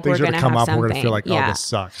expectations, we're going to have something. We're going to feel like, oh, this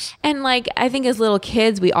sucks. And I think as little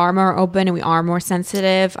kids, we are more open and we are more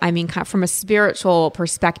sensitive. I mean, from a spiritual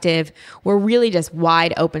perspective, we're really just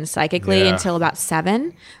wide open psychically until about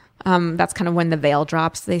 7. That's kind of when the veil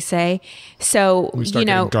drops, they say. So, we start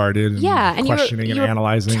getting guarded and questioning and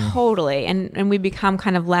analyzing. Totally. And we become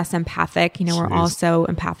kind of less empathic. We're also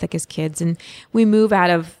empathic as kids, and we move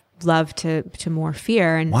out of love to more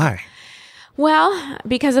fear. And why? Well,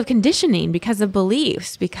 because of conditioning, because of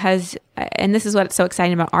beliefs, and this is what's so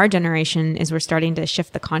exciting about our generation is we're starting to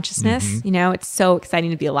shift the consciousness. It's so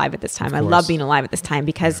exciting to be alive at this time. I love being alive at this time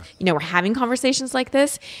because, we're having conversations like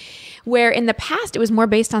this. Where in the past, it was more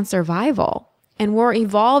based on survival. And we're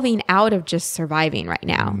evolving out of just surviving right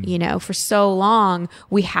now. For so long,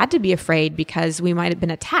 we had to be afraid because we might have been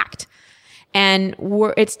attacked. And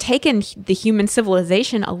it's taken the human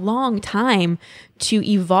civilization a long time to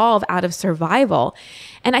evolve out of survival.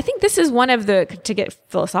 And I think this is one of to get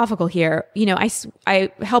philosophical here,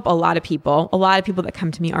 I help a lot of people. A lot of people that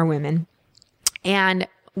come to me are women. And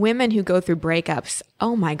women who go through breakups,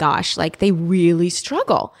 oh my gosh, they really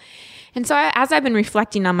struggle. And so as I've been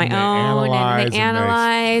reflecting on my own and they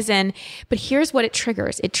analyze, but here's what it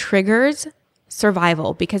triggers. It triggers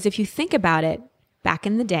survival, because if you think about it, back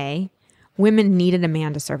in the day women needed a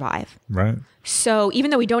man to survive. Right. So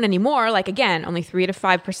even though we don't anymore, like again, only 3 to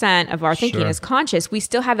 5% of our thinking is conscious, we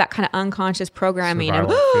still have that kind of unconscious programming.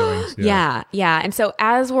 Survival feelings, yeah. And so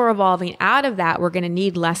as we're evolving out of that, we're going to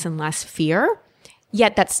need less and less fear.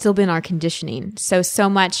 Yet that's still been our conditioning. So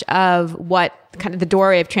much of what kind of the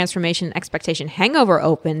doorway of transformation, expectation, hangover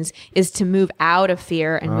opens is to move out of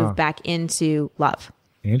fear and move back into love.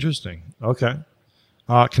 Interesting. Okay.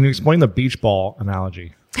 Can you explain the beach ball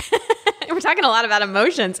analogy? We're talking a lot about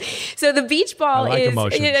emotions. So the beach ball is,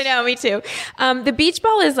 emotions. You know, me too. The beach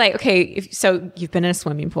ball is like, okay, so you've been in a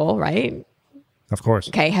swimming pool, right? Of course.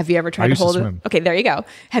 Okay. Have you ever tried to hold it? Okay, there you go.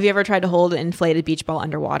 Have you ever tried to hold an inflated beach ball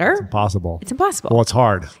underwater? It's impossible. It's impossible. Well, it's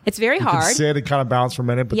hard. It's very hard. You can sit and kind of bounce for a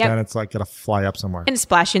minute, but then it's like gotta fly up somewhere. And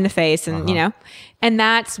splash you in the face and, you know, and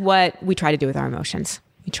that's what we try to do with our emotions.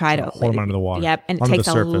 We try to hold them under the water. Yep. And it takes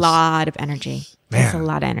a lot of energy. It takes a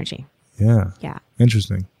lot of energy. Yeah. Yeah.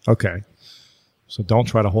 Interesting. Okay. So don't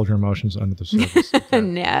try to hold your emotions under the surface. Okay.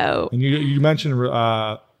 No. And you mentioned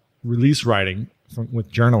release writing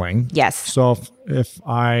with journaling. Yes. So if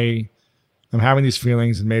I am having these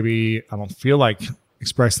feelings and maybe I don't feel like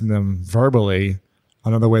expressing them verbally,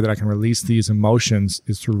 another way that I can release these emotions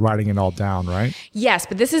is through writing it all down, right? Yes,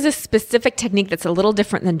 but this is a specific technique that's a little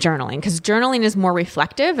different than journaling because journaling is more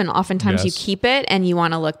reflective and oftentimes you keep it and you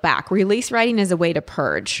want to look back. Release writing is a way to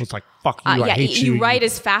purge. It's like, fuck you, I hate you. You write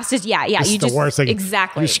as fast as, This is the worst thing.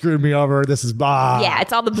 Exactly. You screwed me over. This is blah. Yeah,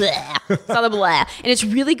 it's all the blah. It's all the blah. And it's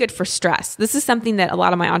really good for stress. This is something that a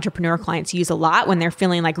lot of my entrepreneur clients use a lot when they're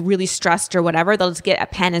feeling like really stressed or whatever. They'll just get a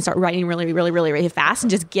pen and start writing really, really, really, really fast and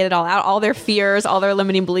just get it all out, all their fears, all their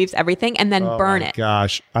limiting beliefs, everything, and then burn it.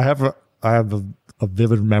 Gosh, I have a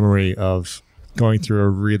vivid memory of going through a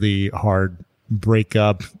really hard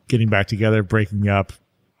breakup, getting back together, breaking up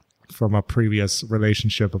from a previous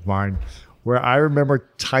relationship of mine, where I remember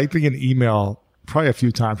typing an email probably a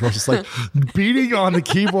few times. I was just like beating on the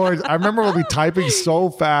keyboard. I remember I'd be typing so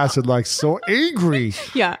fast and like so angry.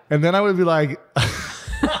 Yeah. And then I would be like,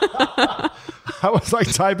 I was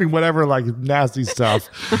like typing whatever, like nasty stuff.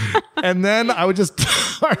 And then I would just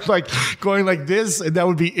start like going like this, and that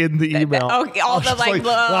would be in the email. Oh, all the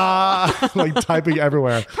like typing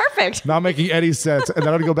everywhere. Perfect. Not making any sense. And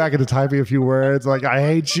then I would go back into typing a few words like, I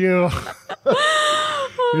hate you.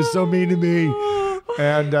 You're so mean to me.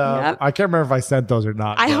 And I can't remember if I sent those or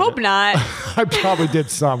not. I hope not. I probably did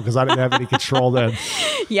some because I didn't have any control then.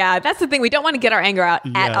 Yeah, that's the thing. We don't want to get our anger out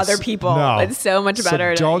at other people. No. It's so much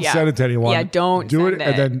better. Don't send it to anyone. Yeah, don't do it.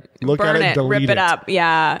 And then look burn at it and delete rip it up.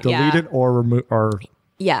 Yeah. Delete it or remove or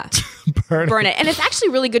burn it. And it's actually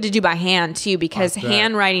really good to do by hand too, because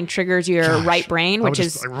handwriting triggers your right brain, which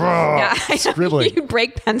is like, scribbling. You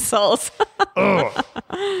break pencils. I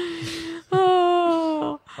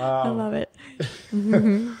love it.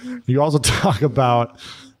 You also talk about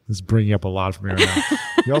this is bringing up a lot for me right now.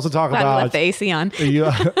 You also talk about left the AC on. you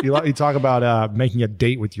talk about making a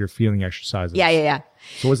date with your feeling exercises. Yeah.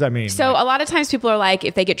 So what does that mean? So a lot of times people are like,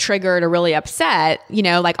 if they get triggered or really upset, you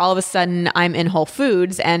know, like all of a sudden I'm in Whole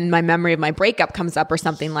Foods and my memory of my breakup comes up or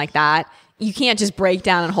something like that. You can't just break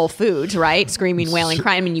down in Whole Foods, right? Screaming, wailing,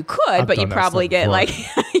 crying. I mean, you could, but you'd probably get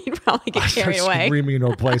carried away. Screaming into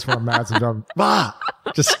a place where I'm massive,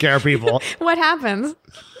 just scare people. What happens?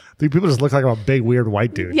 People just look like I'm a big weird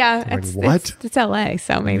white dude. Yeah, like, what? It's LA,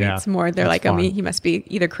 so maybe it's more. They're like, he must be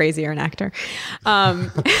either crazy or an actor.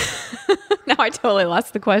 Now I totally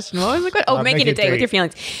lost the question. What was the question? Oh, making a date with your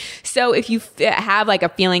feelings. So if you have like a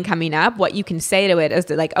feeling coming up, what you can say to it is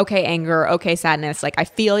like, okay, anger, okay, sadness. Like I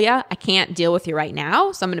feel ya. I can't deal with you right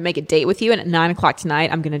now, so I'm going to make a date with you, and at 9:00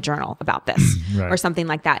 tonight, I'm going to journal about this or something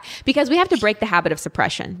like that. Because we have to break the habit of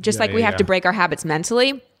suppression, just like we have to break our habits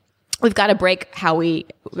mentally. We've got to break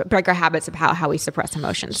our habits of how we suppress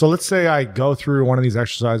emotions. So let's say I go through one of these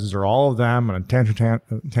exercises or all of them, and a temper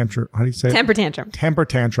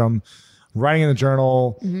tantrum, writing in the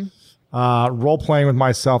journal, role playing with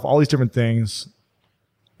myself, all these different things,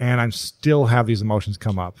 and I still have these emotions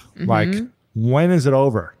come up. Like, when is it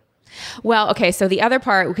over? Well, okay, so the other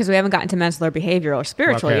part, because we haven't gotten to mental or behavioral or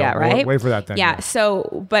spiritual yet, right? Wait for that then. Yeah,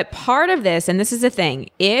 so, but part of this, and this is the thing,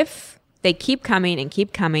 if they keep coming and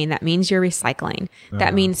keep coming, that means you're recycling.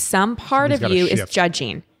 That means some part of you is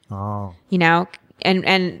judging. Oh. You know?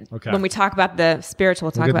 And when we talk about the spiritual,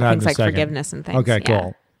 we'll talk about things like forgiveness and things. Okay,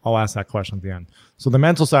 cool. I'll ask that question at the end. So the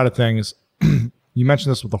mental side of things, you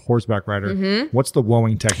mentioned this with the horseback rider. What's the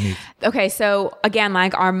woeing technique? Okay, so again,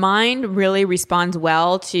 like our mind really responds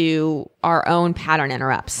well to our own pattern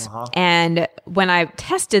interrupts. And when I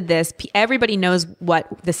tested this, everybody knows what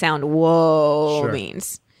the sound whoa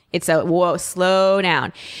means. It's a whoa, slow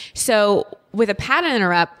down. So with a pattern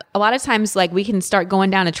interrupt, a lot of times like we can start going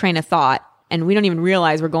down a train of thought and we don't even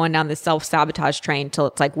realize we're going down this self-sabotage train till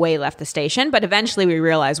it's like way left the station. But eventually we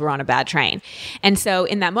realize we're on a bad train. And so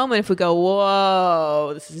in that moment, if we go,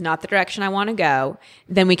 whoa, this is not the direction I want to go,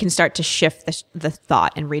 then we can start to shift the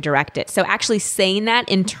thought and redirect it. So actually saying that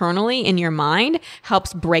internally in your mind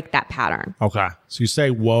helps break that pattern. Okay. So you say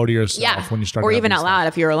whoa to yourself when you start. Or even out loud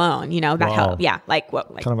if you're alone, that helps. Yeah. Like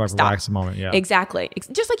what? Like kind of like stop. relax a moment. Yeah. Exactly.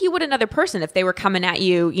 Just like you would another person. If they were coming at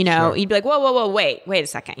you, sure. You'd be like, whoa, wait a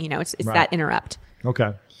second. It's right. That interrupt.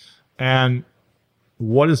 Okay. And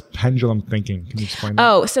what is pendulum thinking? Can you explain that?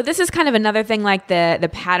 Oh, so this is kind of another thing like the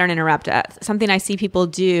pattern interrupt. Something I see people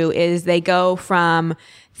do is they go from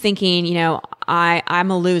thinking,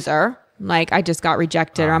 I'm a loser. Like I just got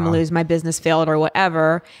rejected or I'm gonna lose, my business failed or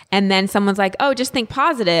whatever. And then someone's like, oh, just think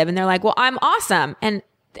positive. And they're like, well, I'm awesome. And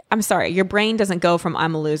I'm sorry, your brain doesn't go from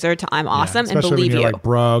I'm a loser to I'm awesome and believe when you're you. Like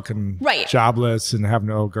broke and jobless and have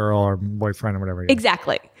no girl or boyfriend or whatever.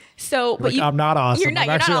 Exactly. So, but I'm not awesome. You're not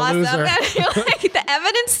awesome. Like, the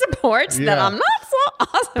evidence supports that I'm not so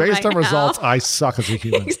awesome. Based on results, I suck as a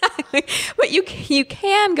human. Exactly. But you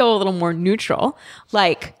can go a little more neutral.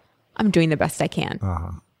 Like, I'm doing the best I can.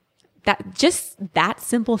 That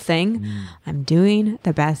simple thing. I'm doing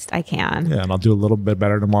the best I can. Yeah, and I'll do a little bit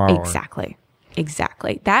better tomorrow.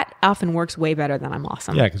 Exactly. That often works way better than I'm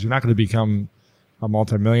awesome. Yeah, because you're not going to become a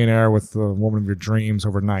multimillionaire with the woman of your dreams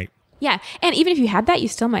overnight. Yeah, and even if you had that, you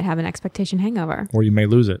still might have an expectation hangover. Or you may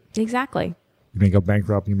lose it. Exactly. You may go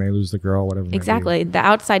bankrupt. You may lose the girl, whatever. Exactly. The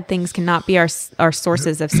outside things cannot be our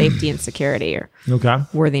sources of safety and security or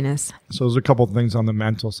worthiness. So there's a couple of things on the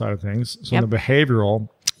mental side of things. So in the behavioral,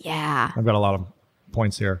 I've got a lot of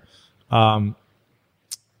points here.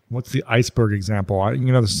 What's the iceberg example?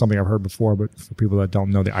 This is something I've heard before, but for people that don't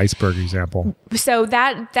know the iceberg example. So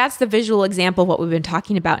that's the visual example of what we've been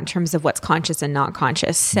talking about in terms of what's conscious and not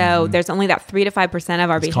conscious. So there's only that 3 to 5% of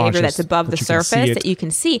our behavior that's above the surface that you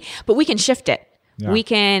can see, but we can shift it. Yeah. We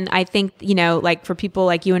can, I think, like for people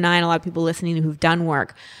like you and I and a lot of people listening who've done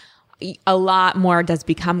work, a lot more does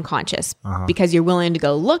become conscious because you're willing to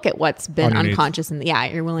go look at what's been unconscious and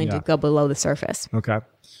you're willing to go below the surface. Okay.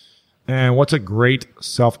 And what's a great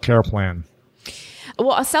self-care plan?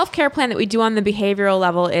 Well, a self-care plan that we do on the behavioral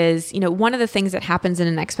level is, one of the things that happens in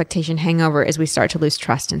an expectation hangover is we start to lose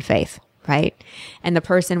trust and faith, right? And the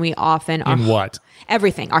person we often are... In what?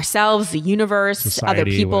 Everything. Ourselves, the universe, society, other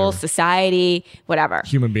people, whatever. Society, whatever.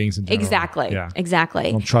 Human beings in general. Exactly. Yeah.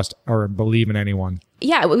 Exactly. Don't trust or believe in anyone.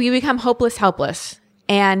 Yeah, we become hopeless, helpless,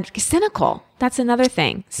 and cynical. That's another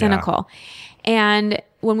thing. Cynical. Yeah. And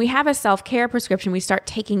when we have a self-care prescription, we start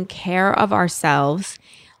taking care of ourselves.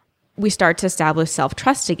 We start to establish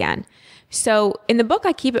self-trust again. So in the book,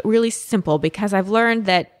 I keep it really simple because I've learned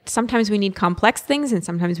that sometimes we need complex things and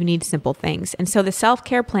sometimes we need simple things. And so the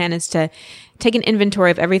self-care plan is to take an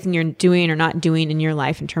inventory of everything you're doing or not doing in your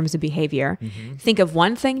life in terms of behavior. Think of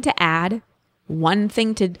one thing to add, one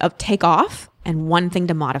thing to take off, and one thing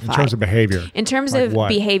to modify. In terms of behavior. In terms of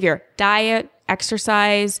behavior, diet,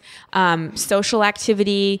 exercise, social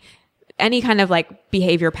activity, any kind of like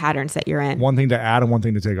behavior patterns that you're in. One thing to add and one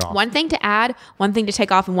thing to take off. One thing to add, one thing to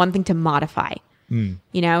take off, and one thing to modify.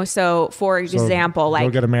 So for example, like... Go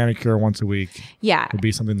get a manicure once a week. Yeah. Would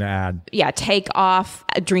be something to add. Yeah, take off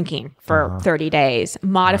drinking for 30 days.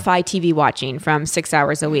 Modify TV watching from 6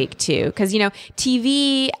 hours a week too. Because,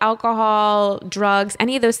 TV, alcohol, drugs,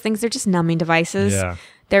 any of those things, they're just numbing devices. Yeah.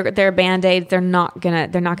 They're Band-Aids. They're not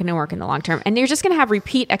gonna work in the long term. And you're just gonna have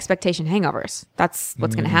repeat expectation hangovers. That's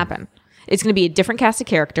what's gonna happen. It's gonna be a different cast of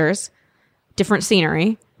characters, different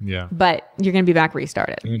scenery. Yeah. But you're gonna be back where you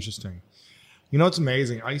started. Interesting. It's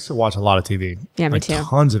amazing. I used to watch a lot of TV. Yeah, me too.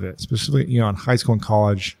 Tons of it, especially, in high school and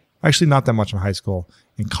college. Actually, not that much in high school.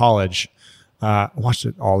 In college, I watched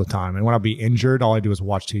it all the time. And when I'd be injured, all I do was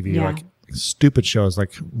watch TV. Yeah. Like stupid shows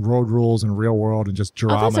like Road Rules and Real World and just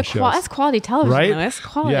drama shows. That's quality television, right? Lewis.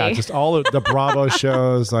 Quality. Yeah, just all of the Bravo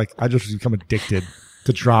shows. Like I just become addicted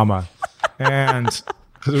to drama. And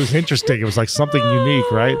because it was interesting. It was like something unique,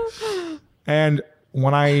 right? And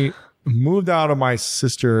when I moved out of my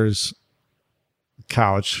sister's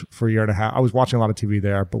couch for a year and a half. I was watching a lot of TV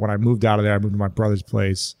there, but when I moved out of there, I moved to my brother's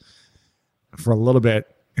place for a little bit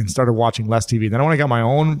and started watching less TV. Then when I got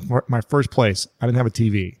my first place, I didn't have a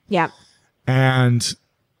TV. Yeah. And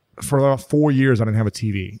for about 4 years, I didn't have a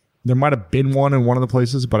TV. There might have been one in one of the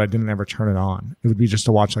places, but I didn't ever turn it on. It would be just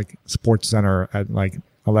to watch like Sports Center at like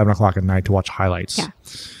 11 o'clock at night to watch highlights. Yeah.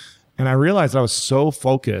 And I realized I was so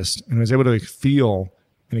focused and was able to feel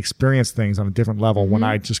and experience things on a different level when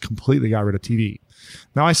I just completely got rid of TV.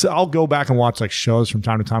 Now I'll go back and watch like shows from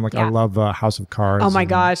time to time. Like I love House of Cards. Oh my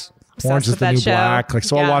gosh. Orange is the New Black. Like,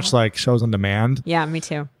 so I'll watch like shows on demand. Yeah, me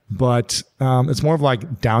too. But it's more of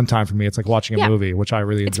like downtime for me. It's like watching a movie, which I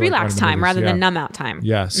really enjoy. It's relax time rather than numb out time.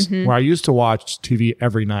 Yes. Where I used to watch TV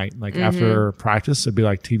every night. Like after practice, it'd be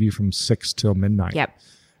like TV from 6 till midnight. Yep.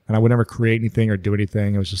 And I would never create anything or do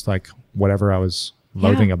anything. It was just like whatever I was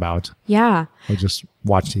loathing about. Yeah. I just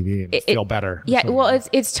watch TV and feel better. Yeah. Well,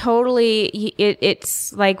 it's totally,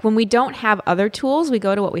 it's like when we don't have other tools, we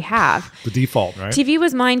go to what we have. The default, right? TV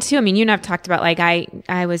was mine too. I mean, you and I've talked about like,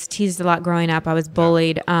 I was teased a lot growing up. I was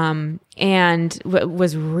bullied, and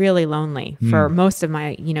was really lonely for most of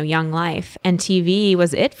my, young life. And TV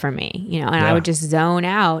was it for me, and I would just zone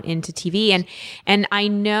out into TV. And I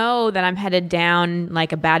know that I'm headed down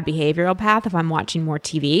like a bad behavioral path if I'm watching more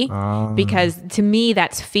TV, because to me,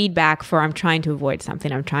 that's feedback for I'm trying to avoid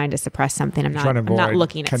something. I'm trying to suppress something. I'm not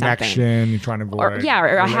looking at connection. something. You're trying to avoid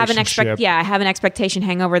or I have an expectation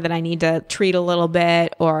hangover that I need to treat a little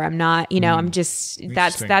bit, or I'm not, I'm just,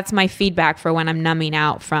 that's my feedback for when I'm numbing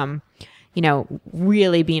out from,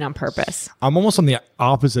 really being on purpose. I'm almost on the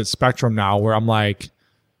opposite spectrum now where I'm like,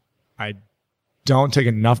 I don't take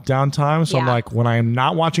enough downtime. So I'm like, when I am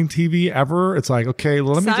not watching TV ever, it's like, okay,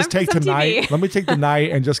 let me just take tonight. Let me take the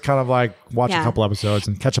night and just kind of like watch a couple episodes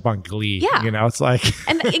and catch up on Glee. Yeah. It's like.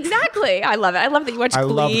 And exactly. I love it. I love that you watch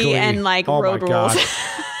Glee and like Road Rules.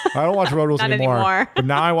 I don't watch Road Rules anymore. But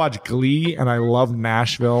now I watch Glee and I love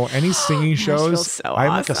Nashville. Any singing shows. So I'm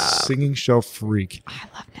like a singing show freak. I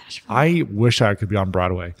love Nashville. I wish I could be on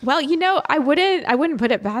Broadway. Well, I wouldn't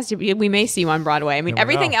put it past you. We may see you on Broadway. I mean,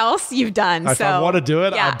 everything else you've done. If I want to do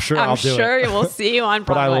it, I'm sure I'll do it. I'm sure we'll see you on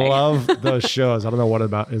Broadway. But I love those shows. I don't know what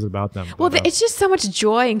is about them. Well, it's just so much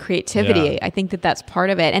joy and creativity. I think that's part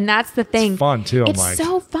of it. And that's the thing. It's fun too. It's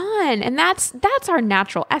so fun. And that's our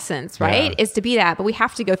natural essence, right? Is to be that. But we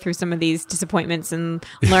have to go through some of these disappointments and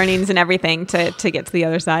learnings and everything to get to the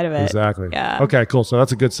other side of it. Exactly. Yeah. Okay, cool. So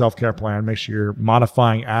that's a good self-care plan. Make sure you're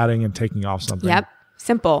modifying, adding, and taking off something. Yep.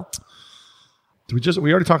 Simple.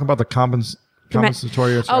 We already talked about the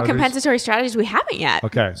compensatory strategies? Compensatory strategies. We haven't yet.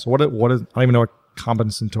 Okay. So what is, I don't even know what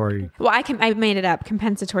compensatory. Well, I made it up.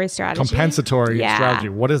 Compensatory strategy. Compensatory strategy.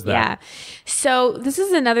 What is that? Yeah. So this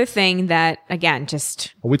is another thing that, again,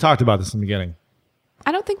 we talked about this in the beginning.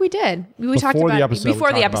 I don't think we did. We talked about it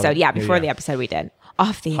before the episode. Yeah, before the episode we did.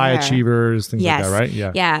 Off the high air. achievers, things like that, right?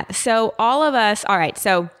 Yeah. Yeah. So all of us, all right,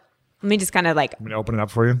 so let me just kind of like... I'm going to open it up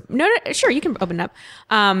for you. No, sure, you can open it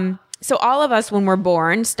up. So all of us, when we're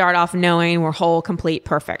born, start off knowing we're whole, complete,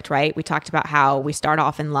 perfect, right? We talked about how we start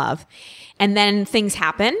off in love. And then things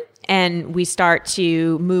happen and we start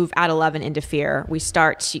to move out of love and into fear. We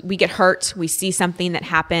get hurt. We see something that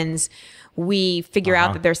happens. We figure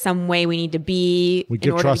out that there's some way we need to be we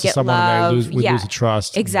in order trust to get someone love. And we lose the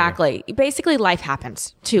trust. Exactly. Yeah. Basically, life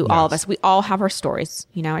happens to all of us. We all have our stories.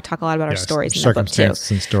 I talk a lot about our stories in the book too.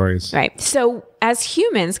 Circumstances and stories. Right. So as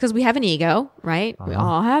humans, because we have an ego, right? We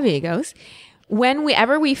all have egos.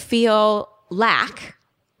 Whenever we feel lack,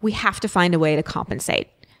 we have to find a way to compensate.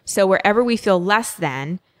 So wherever we feel less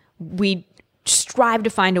than, we strive to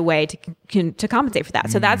find a way to compensate for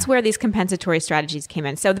that. So that's where these compensatory strategies came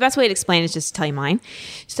in. So the best way to explain is just to tell you mine.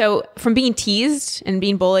 So from being teased and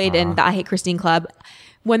being bullied in the I Hate Christine Club,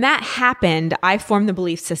 when that happened, I formed the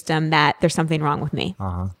belief system that there's something wrong with me.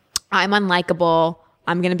 I'm unlikable.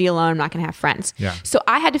 I'm going to be alone. I'm not going to have friends. Yeah. So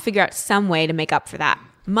I had to figure out some way to make up for that.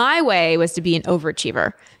 My way was to be an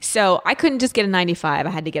overachiever. So I couldn't just get a 95. I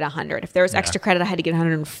had to get 100. If there was extra credit, I had to get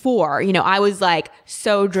 104. I was like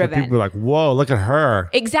so driven. So people were like, whoa, look at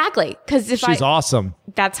her. Exactly. Because she's awesome.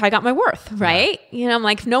 That's how I got my worth, right? Yeah. I'm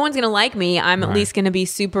like, if no one's going to like me, I'm at least going to be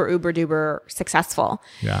super uber duper successful.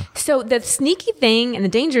 Yeah. So the sneaky thing and the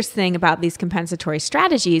dangerous thing about these compensatory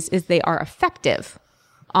strategies is they are effective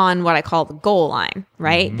on what I call the goal line,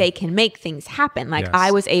 right? They can make things happen. Like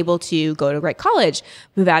I was able to go to a great college,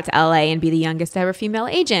 move out to LA and be the youngest ever female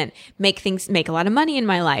agent, make a lot of money in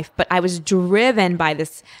my life. But I was driven by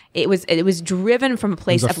this. It was driven from a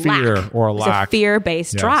place of fear lack. Or a lack. It was a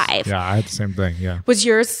fear-based drive. Yeah, I had the same thing. Yeah. Was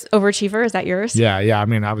yours overachiever? Is that yours? Yeah. I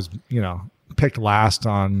mean, I was, picked last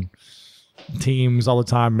on teams all the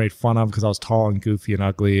time, made fun of because I was tall and goofy and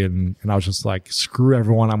ugly, and I was just like, screw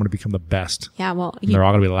everyone, I'm going to become the best. Yeah, well, they're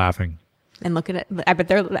all going to be laughing. And look at it. I bet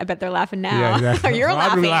they're laughing now. Yeah, exactly. You're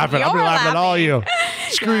laughing. I'll be laughing at all you.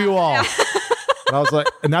 Screw you all. And I was like,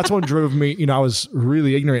 and that's what drove me. I was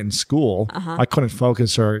really ignorant in school. I couldn't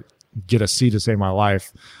focus or get a C to save my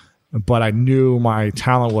life. But I knew my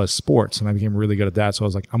talent was sports, and I became really good at that. So I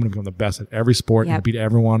was like, I'm going to become the best at every sport and beat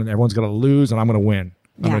everyone, and everyone's going to lose, and I'm going to win.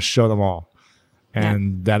 I'm going to show them all.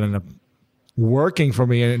 And that ended up working for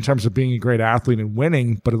me in terms of being a great athlete and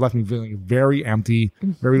winning, but it left me feeling very empty,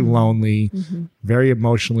 very lonely, very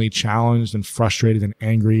emotionally challenged and frustrated and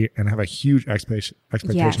angry, and have a huge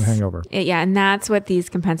expectation hangover. And that's what these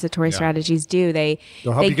compensatory strategies do. They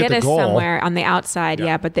get us somewhere on the outside,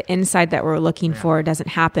 but the inside that we're looking for doesn't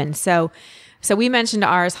happen. So we mentioned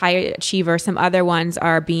ours, high achiever. Some other ones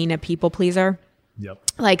are being a people pleaser.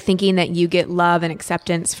 Like thinking that you get love and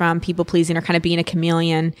acceptance from people pleasing, or kind of being a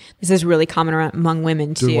chameleon. This is really common among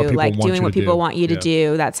women too. Doing what people want you to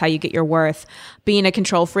do. That's how you get your worth. Being a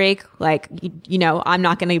control freak, like, I'm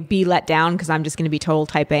not going to be let down because I'm just going to be total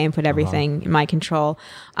type A and put everything in my control.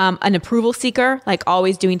 An approval seeker, like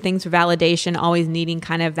always doing things for validation, always needing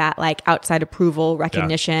kind of that like outside approval,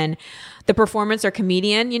 recognition. The performance or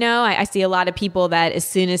comedian, I see a lot of people that as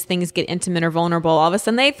soon as things get intimate or vulnerable, all of a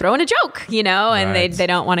sudden they throw in a joke, and they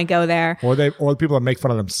don't want to go there. Or the people that make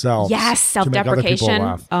fun of themselves. Yes,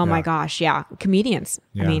 self-deprecation. Oh my gosh, comedians.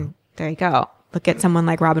 I mean, there you go. Look at someone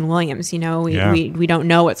like Robin Williams. We don't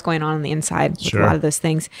know what's going on the inside with a lot of those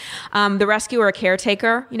things. The rescuer or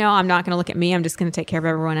caretaker. I'm not going to look at me. I'm just going to take care of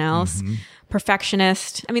everyone else.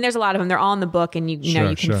 Perfectionist. I mean, there's a lot of them. They're all in the book, and you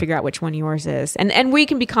can figure out which one yours is, and we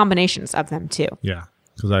can be combinations of them too. Yeah,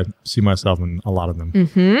 because I see myself in a lot of them.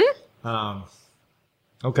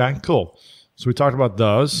 Okay, cool. So we talked about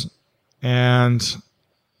those, and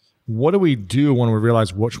what do we do when we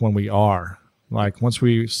realize which one we are? Like once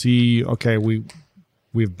we see, okay,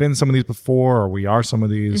 we've been some of these before, or we are some of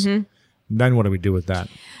these. Then what do we do with that?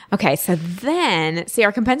 Okay, so then see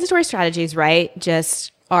our compensatory strategies, right?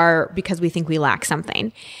 Just are because we think we lack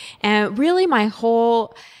something. And really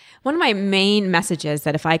one of my main messages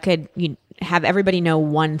that if I could have everybody know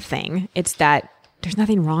one thing, it's that there's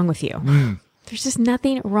nothing wrong with you. There's just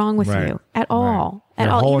nothing wrong with you at all. At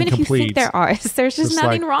all. Even if you think there are, there's just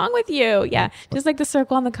nothing wrong with you. Yeah. Just like the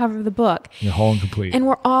circle on the cover of the book. You're whole and complete. And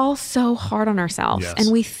we're all so hard on ourselves. Yes. And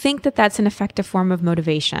we think that that's an effective form of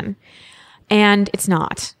motivation. And it's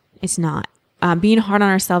not. It's not. Being hard on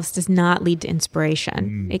ourselves does not lead to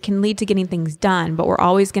inspiration. It can lead to getting things done, but we're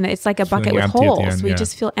always it's like a bucket with holes. We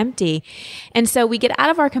just feel empty. And so we get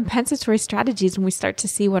out of our compensatory strategies when we start to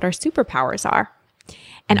see what our superpowers are.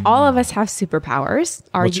 And all of us have superpowers,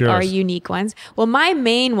 our unique ones. Well, my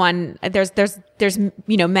main one, there's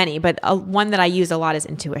many, but one that I use a lot is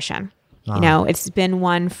intuition. It's been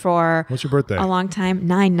one for What's your birthday? A long time.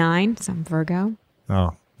 9/9, so I'm Virgo.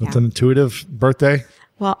 Oh, that's an intuitive birthday?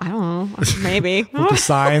 Well, I don't know. Maybe. With the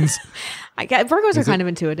signs. Virgos are kind of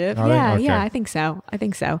intuitive. Yeah, I think so.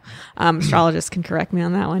 Astrologists can correct me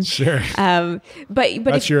on that one. Sure. But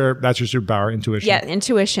that's your superpower, intuition. Yeah,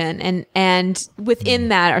 intuition, and within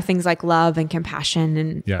that are things like love and compassion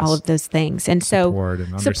and all of those things. And so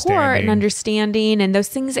support and understanding and those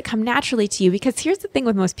things that come naturally to you. Because here's the thing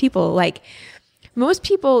with most people, like most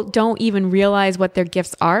people don't even realize what their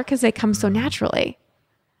gifts are because they come so naturally.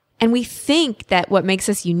 And we think that what makes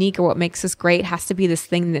us unique or what makes us great has to be this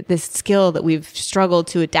thing, this skill that we've struggled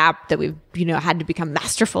to adapt, that we've, had to become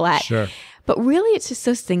masterful at. Sure. But really, it's just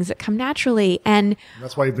those things that come naturally. And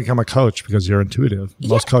that's why you become a coach, because you're intuitive.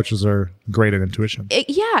 Most coaches are great at intuition.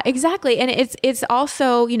 Yeah, exactly. And it's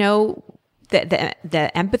also,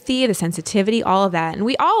 the empathy, the sensitivity, all of that. And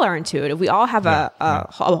we all are intuitive. We all have a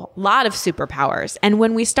lot of superpowers. And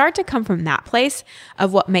when we start to come from that place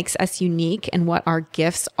of what makes us unique and what our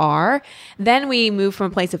gifts are, then we move from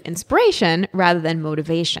a place of inspiration rather than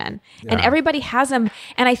motivation. Yeah. And everybody has them.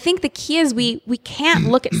 And I think the key is we can't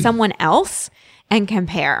look at someone else and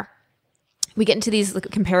compare. We get into these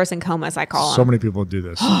comparison comas, I call them. So many people do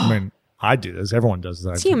this. I mean, I do this. Everyone does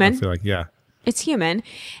that. It's human. I feel like, it's human.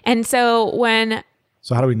 And so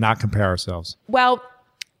So how do we not compare ourselves? Well,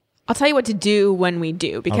 I'll tell you what to do when we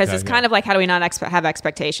do, because it's kind of like, how do we not have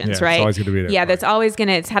expectations, right? It's always going to be there. Yeah, that's always going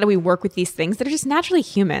to, it's how do we work with these things that are just naturally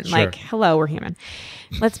human? Sure. Like, hello, we're human.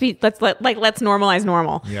 Let's normalize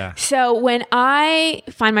normal. Yeah. So when I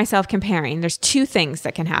find myself comparing, there's two things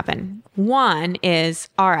that can happen. One is,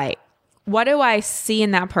 all right, what do I see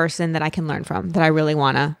in that person that I can learn from, that I really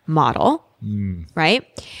want to model? Right?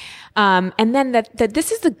 And then that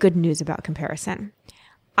this is the good news about comparison.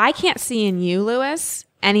 I can't see in you, Lewis,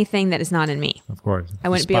 anything that is not in me. Of course. I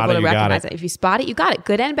wouldn't be able to recognize it. If you spot it, you got it,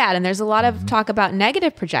 good and bad. And there's a lot of talk about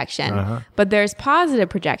negative projection, but there's positive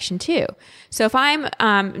projection too. So if I'm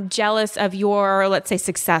jealous of your, let's say,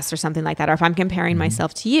 success or something like that, or if I'm comparing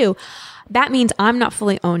myself to you, that means I'm not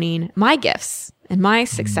fully owning my gifts and my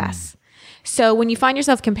success. So when you find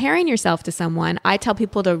yourself comparing yourself to someone, I tell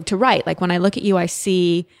people to write. Like when I look at you, I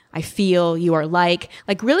see, I feel, you are like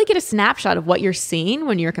really get a snapshot of what you're seeing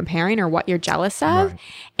when you're comparing or what you're jealous of,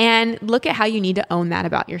 and look at how you need to own that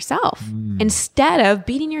about yourself instead of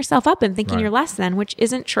beating yourself up and thinking you're less than, which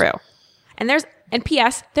isn't true. And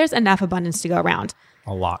P.S., there's enough abundance to go around.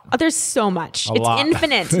 A lot. Oh, there's so much. It's lot.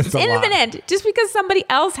 infinite. It's infinite. Lot. Just because somebody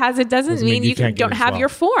else has it doesn't mean you don't have your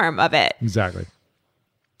form of it. Exactly.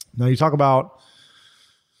 Now you talk about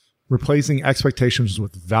replacing expectations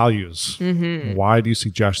with values. Why do you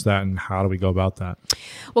suggest that, and how do we go about that?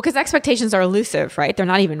 Well, because expectations are elusive, right? They're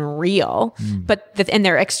not even real, and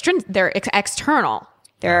they're external.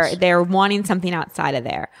 They're wanting something outside of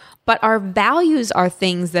there. But our values are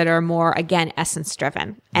things that are more, again, essence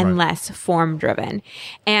driven and less form driven.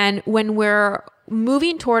 And when we're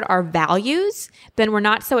moving toward our values, then we're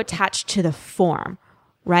not so attached to the form.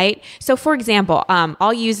 Right. So, for example,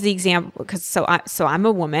 I'll use the example because so I'm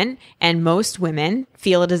a woman, and most women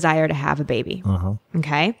feel a desire to have a baby.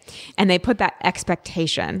 Okay, and they put that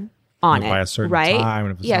expectation on it by a certain right? time.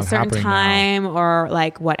 And if it's a not certain time now. Or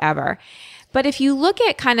like whatever. But if you look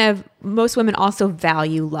at kind of most women also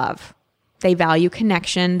value love. They value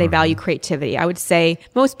connection. They value creativity. I would say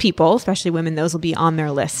most people, especially women, those will be on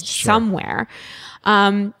their list somewhere.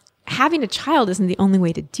 Having a child isn't the only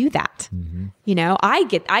way to do that. You know, I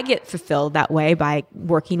get fulfilled that way by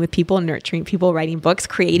working with people, nurturing people, writing books,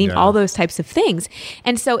 creating all those types of things.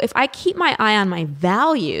 And so if I keep my eye on my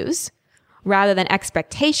values rather than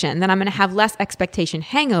expectation, then I'm going to have less expectation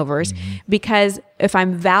hangovers, because if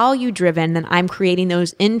I'm value driven, then I'm creating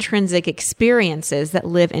those intrinsic experiences that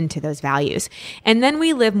live into those values. And then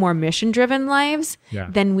we live more mission driven lives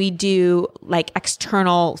than we do like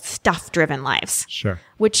external stuff driven lives.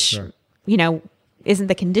 Which, you know, isn't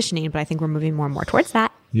the conditioning, but I think we're moving more and more towards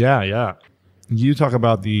that. Yeah. You talk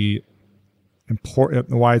about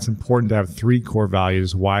why it's important to have 3 core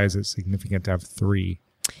values. Why is it significant to have 3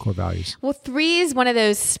 core values? Well, 3 is one of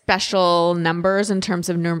those special numbers in terms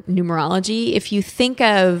of numerology. If you think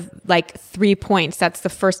of like 3 points, that's the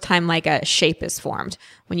first time like a shape is formed.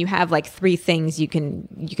 When you have like 3 things, you can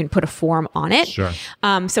put a form on it.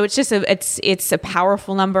 So it's just it's a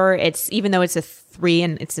powerful number. It's, even though it's a 3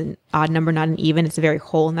 and it's an odd number, not an even, it's a very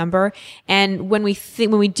whole number. And when we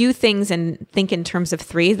do things and think in terms of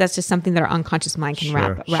 3, that's just something that our unconscious mind can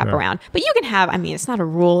wrap around. But you can have, I mean, it's not a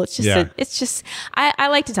rule. It's just, I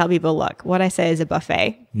like to tell people, look, what I say is a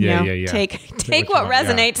buffet. Take what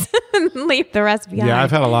resonates and leave the rest behind. Yeah,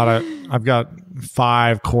 I've got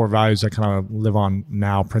 5 core values that kind of live on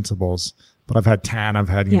now, principles. But I've had 10. I've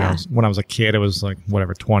had, you know, when I was a kid, it was like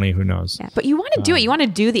whatever, 20, who knows? Yeah, but you want to do it. You want to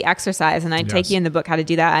do the exercise. And I take you in the book how to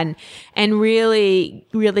do that and really,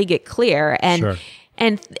 really get clear and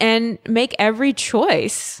make every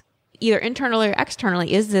choice, either internally or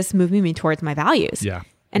externally. Is this moving me towards my values? Yeah.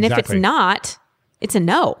 And if it's not, it's a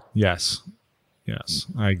no. Yes,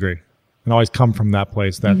 I agree. And always come from that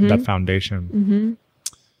place, that foundation.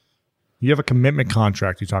 You have a commitment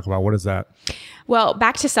contract you talk about. What is that? Well,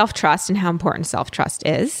 back to self-trust and how important self-trust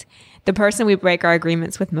is. The person we break our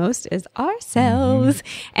agreements with most is ourselves.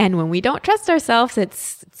 And when we don't trust ourselves,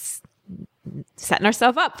 it's setting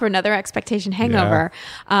ourselves up for another expectation hangover.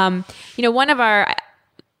 You know, one of our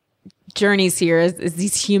journeys here is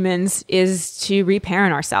these humans is to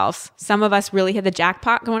reparent ourselves. Some of us really hit the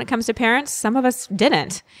jackpot when it comes to parents. Some of us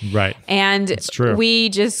didn't. Right. And it's true. We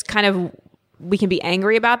just kind of, we can be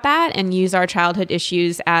angry about that and use our childhood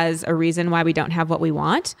issues as a reason why we don't have what we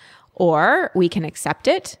want, or we can accept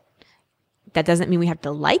it. That doesn't mean we have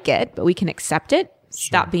to like it, but we can accept it,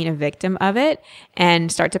 stop being a victim of it,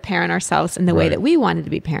 and start to parent ourselves in the way that we wanted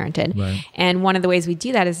to be parented. And one of the ways we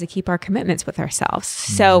do that is to keep our commitments with ourselves.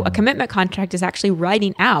 So a commitment contract is actually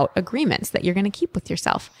writing out agreements that you're going to keep with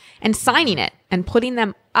yourself and signing it and putting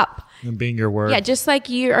them up. And being your word. Yeah, just like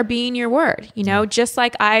you are being your word. You know, just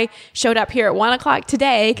like I showed up here at 1:00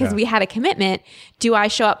 today because we had a commitment. Do I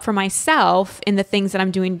show up for myself in the things that I'm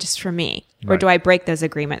doing just for me? Or do I break those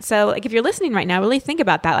agreements? So like if you're listening right now, really think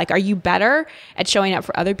about that. Like, are you better at showing up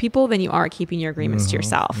for other people than you are at keeping your agreements to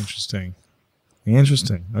yourself? Interesting.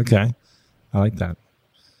 Okay. I like that.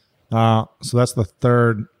 So that's the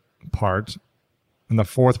third part. And the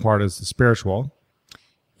fourth part is the spiritual.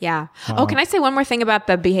 Yeah. Can I say one more thing about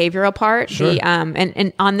the behavioral part? Sure.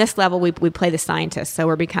 And on this level, we play the scientist. So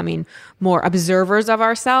we're becoming more observers of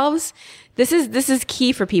ourselves. This is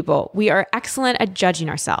key for people. We are excellent at judging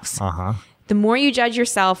ourselves. The more you judge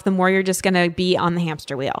yourself, the more you're just going to be on the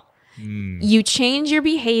hamster wheel. You change your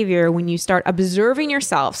behavior when you start observing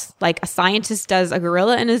yourselves, like a scientist does a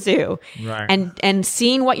gorilla in a zoo, right. and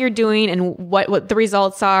seeing what you're doing and what the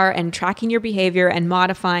results are and tracking your behavior and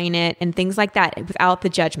modifying it and things like that without the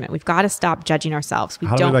judgment. We've got to stop judging ourselves.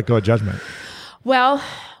 How do we let go of judgment? Well,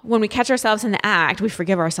 when we catch ourselves in the act, we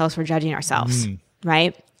forgive ourselves for judging ourselves,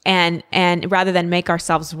 right? And rather than make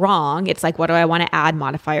ourselves wrong, it's like, what do I want to add,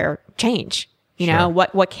 modify, or change? You know,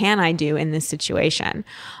 what can I do in this situation?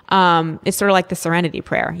 It's sort of like the serenity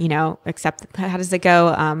prayer, except, how does it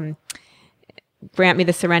go? Grant me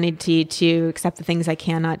the serenity to accept the things I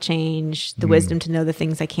cannot change, the wisdom to know the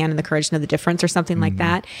things I can, and the courage to know the difference, or something like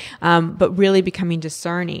that. But really becoming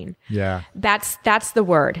discerning. Yeah. That's the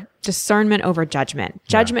word. Discernment over judgment.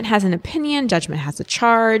 Judgment has an opinion. Judgment has a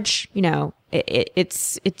charge.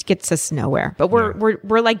 It gets us nowhere. But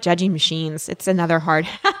we're like judging machines. It's another hard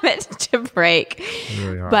habit to break.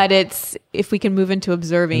 Really hard. But it's, if we can move into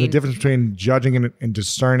observing. And the difference between judging and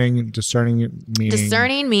discerning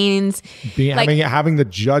means having the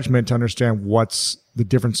judgment to understand what's the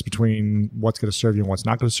difference between what's going to serve you and what's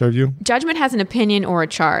not going to serve you. Judgment has an opinion or a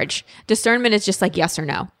charge. Discernment is just like yes or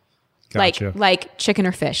no. Gotcha. Like chicken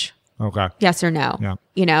or fish. Okay. Yes or no. Yeah.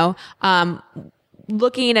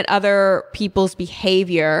 Looking at other people's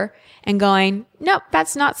behavior and going, nope,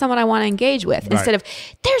 that's not someone I want to engage with. Right. Instead of,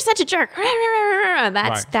 they're such a jerk.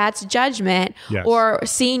 That's judgment. Yes. Or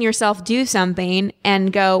seeing yourself do something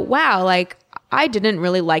and go, wow, like, I didn't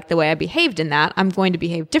really like the way I behaved in that. I'm going to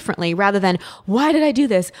behave differently, rather than, why did I do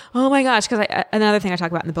this? Oh my gosh. Because another thing I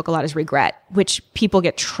talk about in the book a lot is regret, which people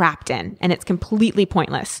get trapped in, and it's completely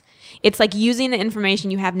pointless. It's like using the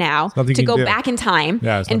information you have now to go back in time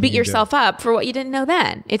and beat yourself up for what you didn't know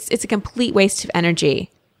then. It's a complete waste of energy.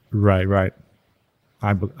 Right.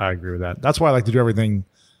 I agree with that. That's why I like to do everything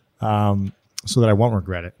so that I won't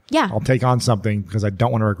regret it. Yeah. I'll take on something because I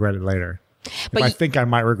don't want to regret it later. If I think I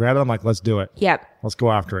might regret it, I'm like, let's do it. Yep. Let's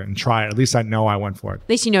go after it and try it. At least I know I went for it. At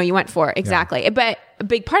least you know you went for it. Exactly. Yeah. But a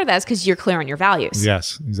big part of that is because you're clear on your values.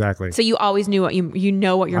 Yes, exactly. So you always knew what you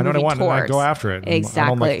know what you're moving towards. I know what I want, and I go after it. Exactly. I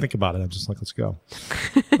don't like think about it. I'm just like, let's go.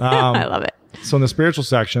 I love it. So in the spiritual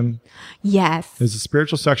section. Yes. Is the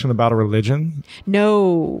spiritual section about a religion?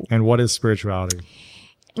 No. And what is spirituality?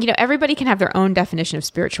 Everybody can have their own definition of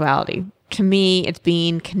spirituality. To me, it's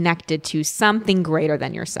being connected to something greater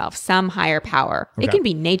than yourself, some higher power. Okay. It can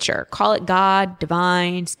be nature. Call it God,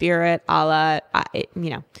 divine, spirit, Allah.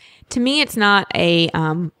 To me, it's not a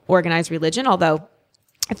organized religion, although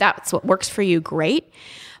if that's what works for you, great.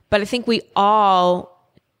 But I think we all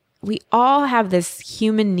have this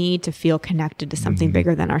human need to feel connected to something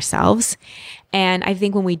bigger than ourselves. And I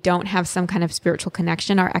think when we don't have some kind of spiritual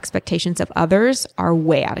connection, our expectations of others are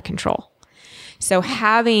way out of control. So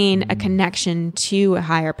having a connection to a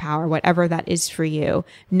higher power, whatever that is for you,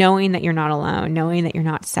 knowing that you're not alone, knowing that you're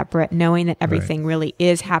not separate, knowing that everything really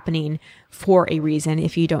is happening for a reason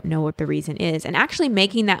if you don't know what the reason is, and actually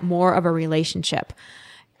making that more of a relationship.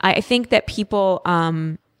 I think that people,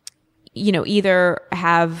 either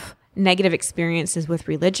have negative experiences with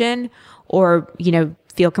religion or,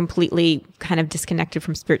 feel completely kind of disconnected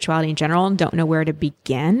from spirituality in general and don't know where to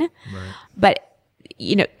begin. Right. But,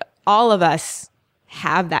 all of us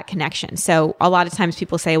have that connection. So a lot of times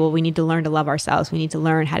people say, well, we need to learn to love ourselves. We need to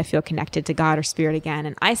learn how to feel connected to God or spirit again.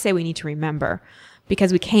 And I say we need to remember,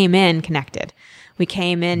 because we came in connected. We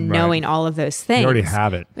came in knowing all of those things. We already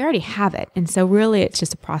have it. And so really it's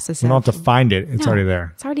just a process. We don't have to find it. It's already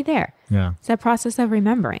there. It's already there. Yeah. It's a process of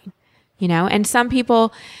remembering, and some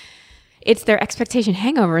people, it's their expectation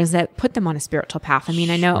hangovers that put them on a spiritual path. I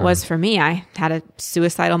mean, I know it was for me. I had a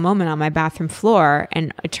suicidal moment on my bathroom floor,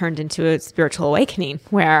 and it turned into a spiritual awakening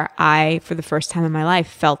where I, for the first time in my life,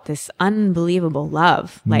 felt this unbelievable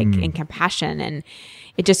love, and compassion. And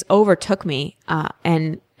it just overtook me.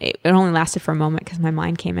 And it only lasted for a moment because my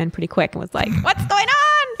mind came in pretty quick and was like, what's going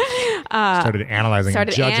on? Started analyzing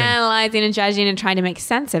and judging and trying to make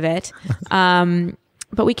sense of it.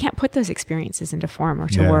 But we can't put those experiences into form or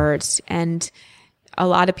to words. And a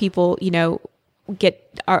lot of people, have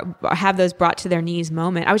those brought to their knees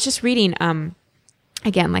moment. I was just reading,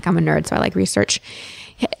 again, like I'm a nerd, so I like research.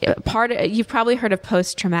 You've probably heard of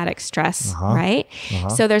post-traumatic stress, right?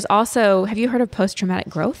 So there's also, have you heard of post-traumatic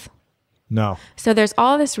growth? No. So there's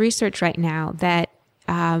all this research right now that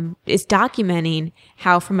is documenting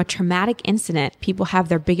how from a traumatic incident, people have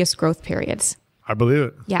their biggest growth periods. I believe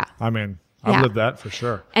it. Yeah. I've lived that for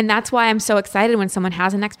sure. And that's why I'm so excited when someone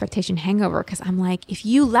has an expectation hangover, because I'm like, if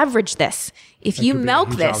you leverage this, if you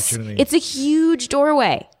milk this, it's a huge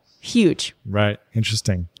doorway. Huge. Right.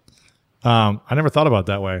 Interesting. I never thought about it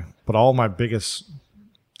that way, but all my biggest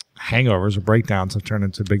hangovers or breakdowns have turned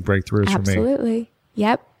into big breakthroughs for me. Absolutely.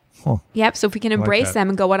 Yep. Huh. Yep. So if we can embrace them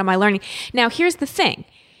and go, what am I learning? Now, here's the thing.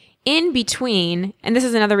 In between, and this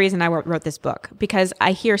is another reason I wrote this book, because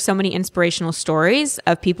I hear so many inspirational stories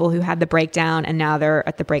of people who had the breakdown and now they're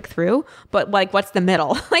at the breakthrough. But like, what's the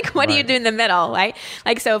middle? Like, what do you do in the middle, right?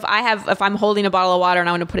 Like, so if I'm holding a bottle of water and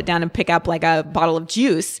I want to put it down and pick up like a bottle of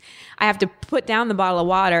juice, I have to put down the bottle of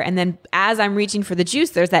water. And then as I'm reaching for the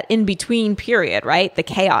juice, there's that in-between period, right? The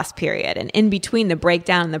chaos period. And in between the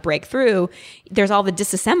breakdown and the breakthrough, there's all the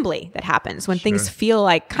disassembly that happens when things feel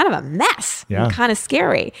like kind of a mess and kind of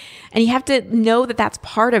scary. And you have to know that that's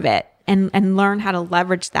part of it and learn how to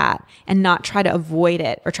leverage that and not try to avoid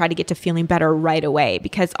it or try to get to feeling better right away,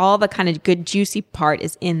 because all the kind of good, juicy part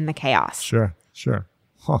is in the chaos. Sure.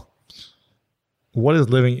 Huh. What is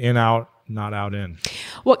living in, out, not out in?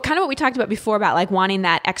 Well, kind of what we talked about before about like wanting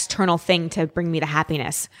that external thing to bring me the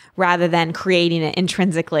happiness rather than creating it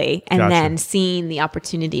intrinsically and then seeing the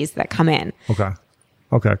opportunities that come in.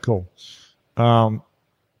 Okay, cool.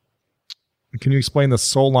 Can you explain the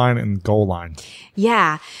soul line and goal line?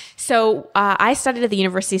 Yeah. So I studied at the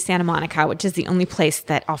University of Santa Monica, which is the only place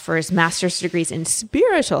that offers master's degrees in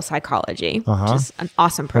spiritual psychology, which is an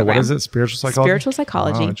awesome program. What is it? Spiritual psychology? Spiritual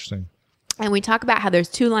psychology. Oh, interesting. And we talk about how there's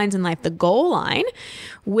two lines in life. The goal line,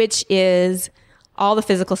 which is all the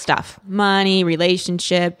physical stuff, money,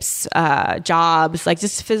 relationships, jobs, like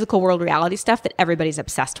just physical world reality stuff that everybody's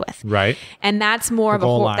obsessed with. Right. And that's more of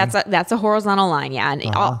that's a horizontal line. Yeah. And,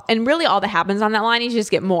 and really all that happens on that line is you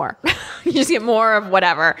just get more. You just get more of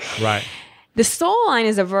whatever. Right. The soul line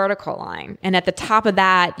is a vertical line. And at the top of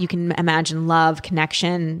that, you can imagine love,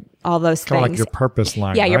 connection, all those kind things. Of like your purpose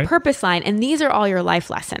line. Yeah, right? your purpose line. And these are all your life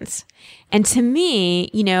lessons. And to me,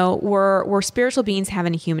 you know, we're spiritual beings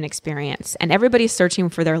having a human experience, and everybody's searching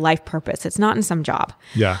for their life purpose. It's not in some job.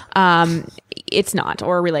 Yeah. It's not,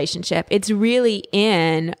 or a relationship. It's really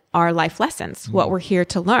in our life lessons, what we're here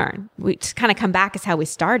to learn. We just kind of come back as how we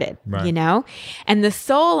started, you know? And the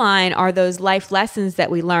soul line are those life lessons that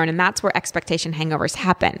we learn. And that's where expectation hangovers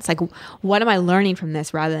happen. It's like, what am I learning from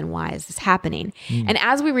this rather than why is this happening? And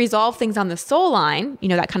as we resolve things on the soul line, you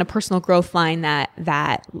know, that kind of personal growth line,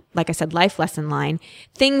 that, like I said, life lesson line,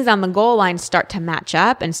 things on the goal line start to match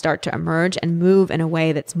up and start to emerge and move in a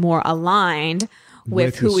way that's more aligned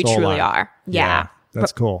with who we truly are. Yeah.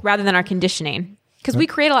 That's cool. Rather than our conditioning. Because we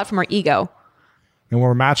create a lot from our ego. And when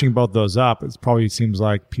we're matching both those up, it probably seems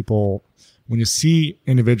like people, when you see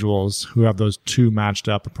individuals who have those two matched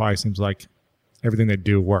up, it probably seems like everything they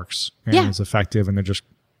do works and is effective, and they're just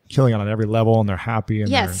killing it on every level, and they're happy.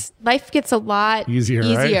 And yes, life gets a lot easier.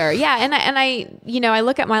 Right? Yeah, and I, you know, I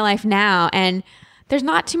look at my life now, and there's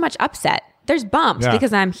not too much upset. There's bumps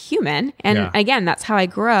because I'm human, and again, that's how I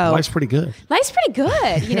grow. Life's pretty good.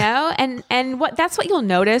 You know, and that's what you'll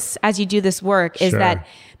notice as you do this work is that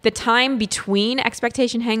the time between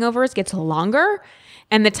expectation hangovers gets longer,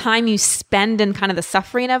 and the time you spend in kind of the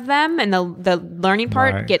suffering of them and the learning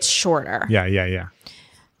part gets shorter. Yeah.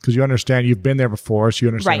 Because you understand, you've been there before, so you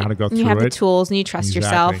understand how to go through it. You have the tools, and you trust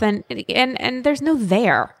yourself, and there's no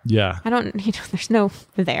there. Yeah. There's no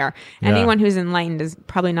there. Anyone who's enlightened is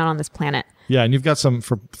probably not on this planet. Yeah, and you've got some,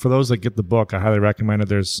 for those that get the book, I highly recommend it.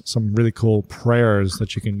 There's some really cool prayers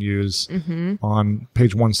that you can use on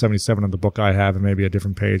page 177 of the book I have, and maybe a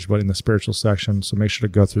different page, but in the spiritual section. So make sure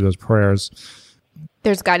to go through those prayers.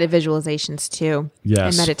 There's guided visualizations too,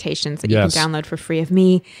 and meditations that you can download for free of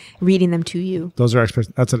me reading them to you. Those are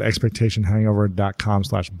that's at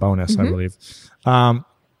expectationhangover.com/bonus, I believe.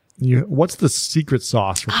 What's the secret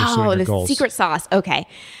sauce for pursuing your goals? The secret sauce. Okay,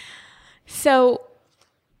 so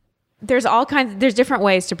there's different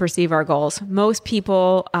ways to perceive our goals. Most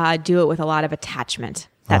people do it with a lot of attachment.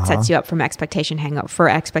 That sets you up for expectation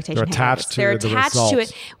hangovers. They're attached to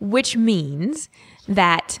it, which means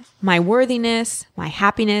that my worthiness, my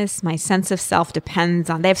happiness, my sense of self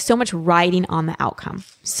depends on, they have so much riding on the outcome,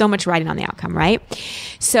 right?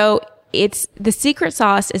 So it's the secret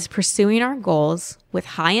sauce is pursuing our goals with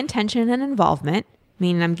high intention and involvement,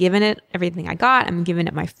 meaning I'm giving it everything I got. I'm giving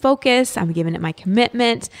it my focus. I'm giving it my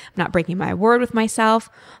commitment. I'm not breaking my word with myself,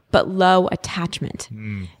 but low attachment,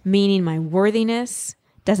 meaning my worthiness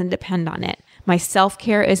doesn't depend on it. My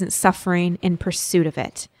self-care isn't suffering in pursuit of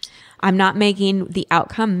it. I'm not making the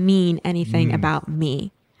outcome mean anything about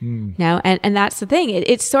me. No, and that's the thing.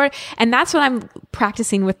 It's sort of, and that's what I'm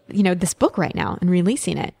practicing with, you know, this book right now and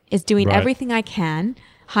releasing it, is doing everything I can,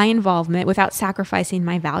 high involvement, without sacrificing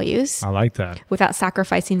my values. I like that. Without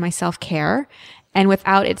sacrificing my self-care, and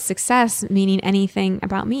without its success meaning anything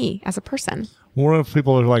about me as a person. More of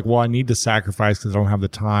people are like, well, I need to sacrifice because I don't have the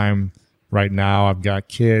time right now. I've got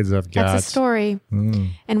kids. That's a story.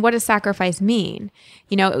 And what does sacrifice mean?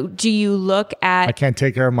 Do you look at... I can't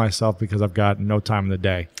take care of myself because I've got no time in the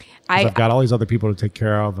day. I've got all these other people to take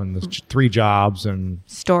care of, and there's 3 jobs and...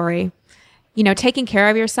 Story. Taking care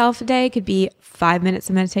of yourself today could be 5 minutes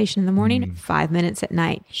of meditation in the morning, 5 minutes at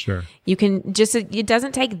night. Sure. You can it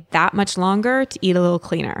doesn't take that much longer to eat a little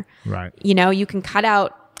cleaner. Right. You can cut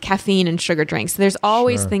out caffeine and sugar drinks. There's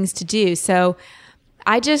always things to do. So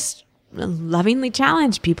I just lovingly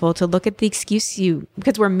challenge people to look at the excuse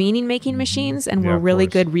because we're meaning making machines, and we're really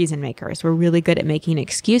good reason makers. We're really good at making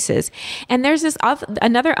excuses. And there's this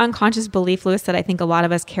another unconscious belief, Lewis, that I think a lot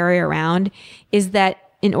of us carry around is that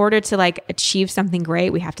in order to achieve something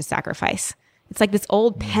great, we have to sacrifice. It's like this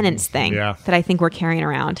old penance thing that I think we're carrying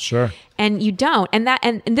around. Sure. And you don't.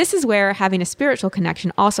 And this is where having a spiritual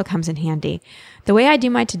connection also comes in handy. The way I do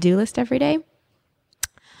my to-do list every day,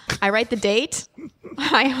 I write the date.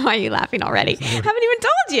 Why are you laughing already? I haven't even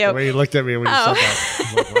told you. The way you looked at me when you said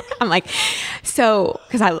that. I'm like,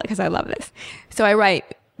 because I love this. So I write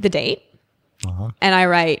the date, and I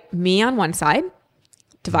write me on one side,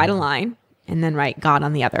 divide a line, and then write God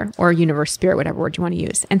on the other, or universe, spirit, whatever word you want to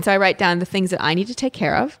use. And so I write down the things that I need to take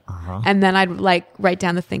care of. And then I'd write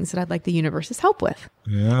down the things that I'd like the universe's help with.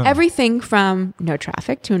 Yeah. Everything from no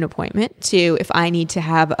traffic to an appointment to if I need to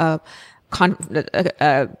have a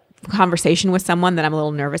conversation with someone that I'm a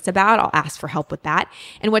little nervous about, I'll ask for help with that.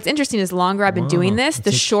 And what's interesting is the longer I've been doing this,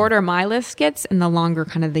 the shorter my list gets and the longer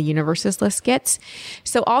kind of the universe's list gets.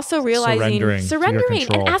 So also realizing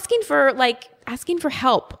surrendering and asking for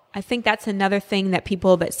help. I think that's another thing that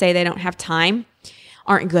people that say they don't have time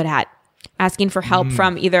aren't good at. Asking for help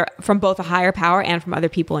from both a higher power and from other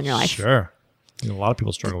people in your life. Sure. A lot of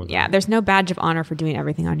people struggle with that. Yeah, there's no badge of honor for doing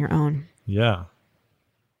everything on your own. Yeah.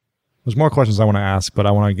 There's more questions I want to ask, but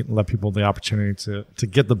I want to let people the opportunity to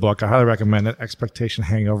get the book. I highly recommend it. Expectation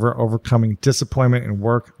Hangover, Overcoming Disappointment in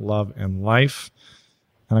Work, Love, and Life.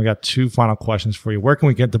 And I've got 2 final questions for you. Where can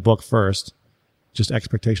we get the book first? Just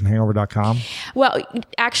expectationhangover.com? Well,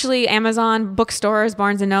 actually, Amazon, bookstores,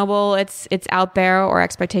 Barnes & Noble, it's out there, or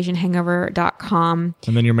expectationhangover.com.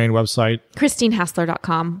 And then your main website?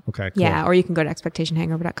 ChristineHassler.com. Okay, cool. Yeah, or you can go to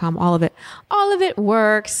expectationhangover.com. All of it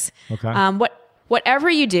works. Okay. Whatever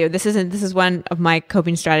you do, this is one of my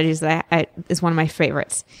coping strategies that is one of my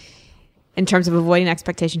favorites in terms of avoiding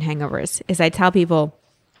expectation hangovers, is I tell people,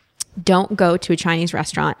 don't go to a Chinese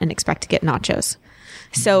restaurant and expect to get nachos.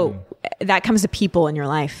 So that comes to people in your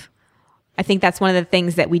life. I think that's one of the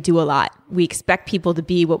things that we do a lot. We expect people to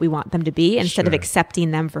be what we want them to be instead of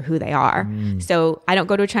accepting them for who they are. So I don't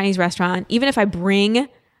go to a Chinese restaurant. Even if I bring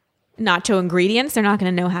nacho ingredients, they're not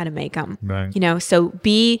going to know how to make them. Right. So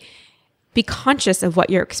be conscious of what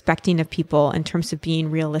you're expecting of people in terms of being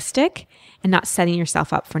realistic and not setting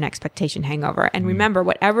yourself up for an expectation hangover. And remember,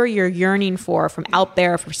 whatever you're yearning for from out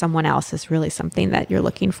there for someone else is really something that you're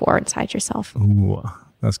looking for inside yourself. Ooh,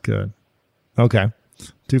 that's good. Okay.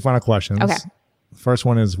 2 final questions. Okay. First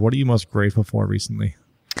one is, what are you most grateful for recently?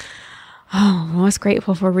 Oh, most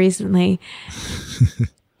grateful for recently.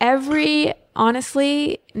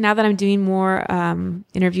 Honestly, now that I'm doing more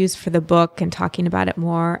interviews for the book and talking about it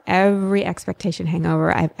more, every expectation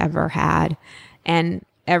hangover I've ever had, and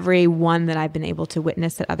every one that I've been able to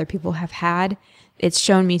witness that other people have had, it's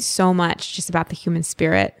shown me so much just about the human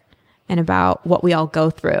spirit and about what we all go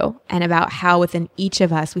through, and about how within each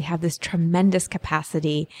of us we have this tremendous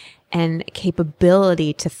capacity and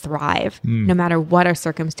capability to thrive no matter what our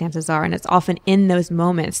circumstances are. And it's often in those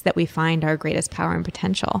moments that we find our greatest power and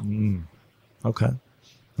potential. Okay. And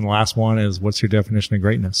the last one is, what's your definition of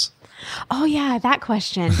greatness? Oh yeah, that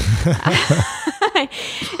question.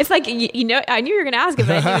 It's like, I knew you were going to ask it,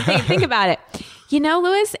 but I didn't even think about it.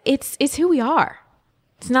 Lewis, it's who we are.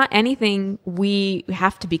 It's not anything we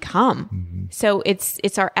have to become. So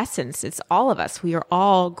it's our essence. It's all of us. We are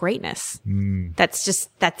all greatness. That's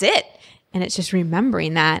it. And it's just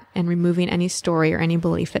remembering that and removing any story or any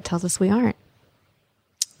belief that tells us we aren't.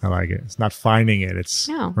 I like it. It's not finding it. It's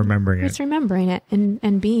remembering it. It's remembering it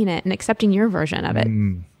and being it and accepting your version of it.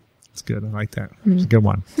 It's good. I like that. It's a good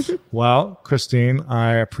one. Well, Christine,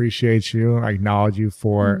 I appreciate you. I acknowledge you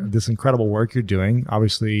for this incredible work you're doing.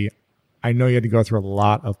 Obviously, I know you had to go through a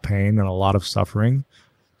lot of pain and a lot of suffering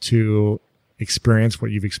to experience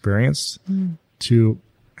what you've experienced, to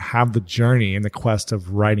have the journey and the quest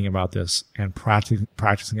of writing about this and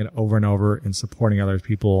practicing it over and over and supporting other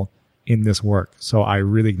people in this work. So I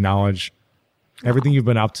really acknowledge everything you've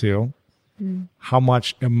been up to, how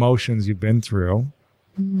much emotions you've been through,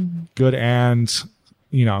 good and,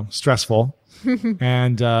 stressful.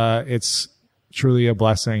 And it's truly a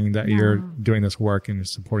blessing that you're doing this work and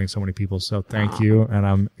supporting so many people. So thank you. And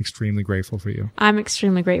I'm extremely grateful for you. I'm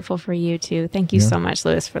extremely grateful for you too. Thank you so much,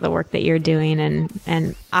 Louis, for the work that you're doing.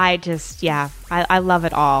 And I just, I love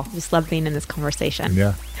it all. Just love being in this conversation.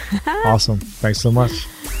 Yeah. Awesome. Thanks so much.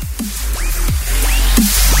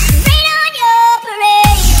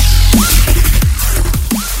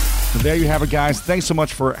 There you have it, guys. Thanks so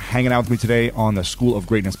much for hanging out with me today on the School of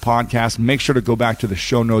Greatness podcast. Make sure to go back to the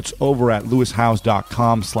show notes over at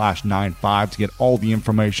lewishowes.com/95 to get all the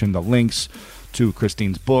information, the links to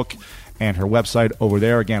Christine's book and her website over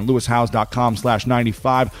there. Again,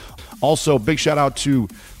 lewishowes.com/95. Also, big shout out to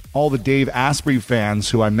all the Dave Asprey fans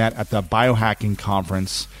who I met at the biohacking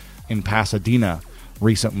conference in Pasadena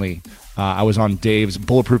recently. I was on Dave's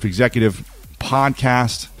Bulletproof Executive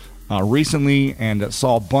podcast recently and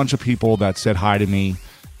saw a bunch of people that said hi to me,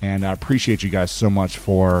 and I appreciate you guys so much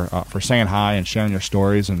for saying hi and sharing your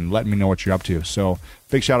stories and letting me know what you're up to. So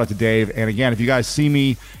big shout out to Dave. And again, if you guys see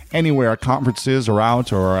me anywhere at conferences or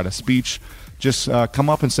out or at a speech, just come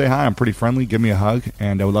up and say hi. I'm pretty friendly. Give me a hug,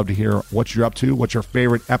 and I would love to hear what you're up to, what your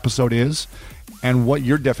favorite episode is, and what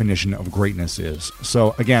your definition of greatness is.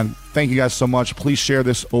 So again, thank you guys so much. Please share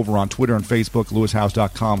this over on Twitter and Facebook,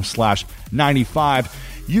 lewishowes.com/95.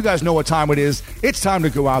 You guys know what time it is. It's time to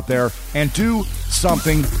go out there and do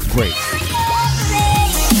something great.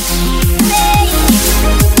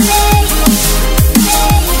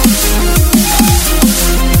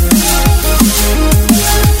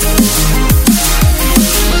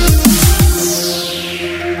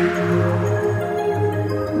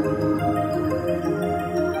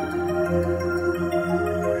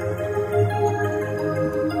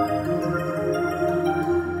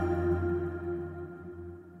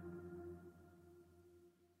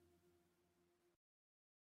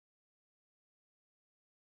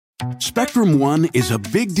 Spectrum One is a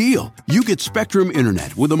big deal. You get Spectrum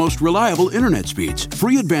Internet with the most reliable internet speeds,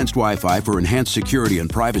 free advanced Wi-Fi for enhanced security and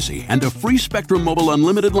privacy, and a free Spectrum Mobile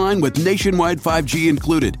Unlimited line with nationwide 5G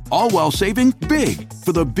included, all while saving big.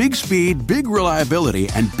 For the big speed, big reliability,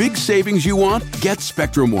 and big savings you want, get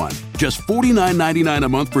Spectrum One. Just $49.99 a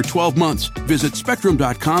month for 12 months. Visit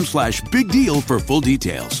spectrum.com/big deal for full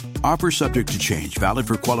details. Offer subject to change. Valid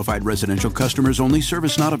for qualified residential customers only.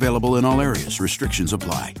 Service not available in all areas. Restrictions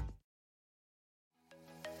apply.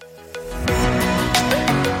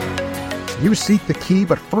 You seek the key,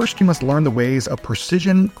 but first you must learn the ways of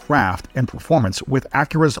precision, craft, and performance with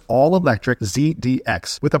Acura's all-electric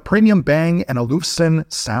ZDX. With a premium Bang and Olufsen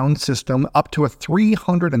sound system, up to a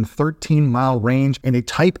 313-mile range, and a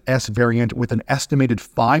Type S variant with an estimated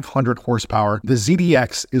 500 horsepower, the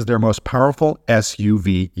ZDX is their most powerful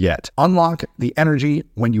SUV yet. Unlock the energy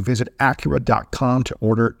when you visit Acura.com to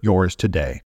order yours today.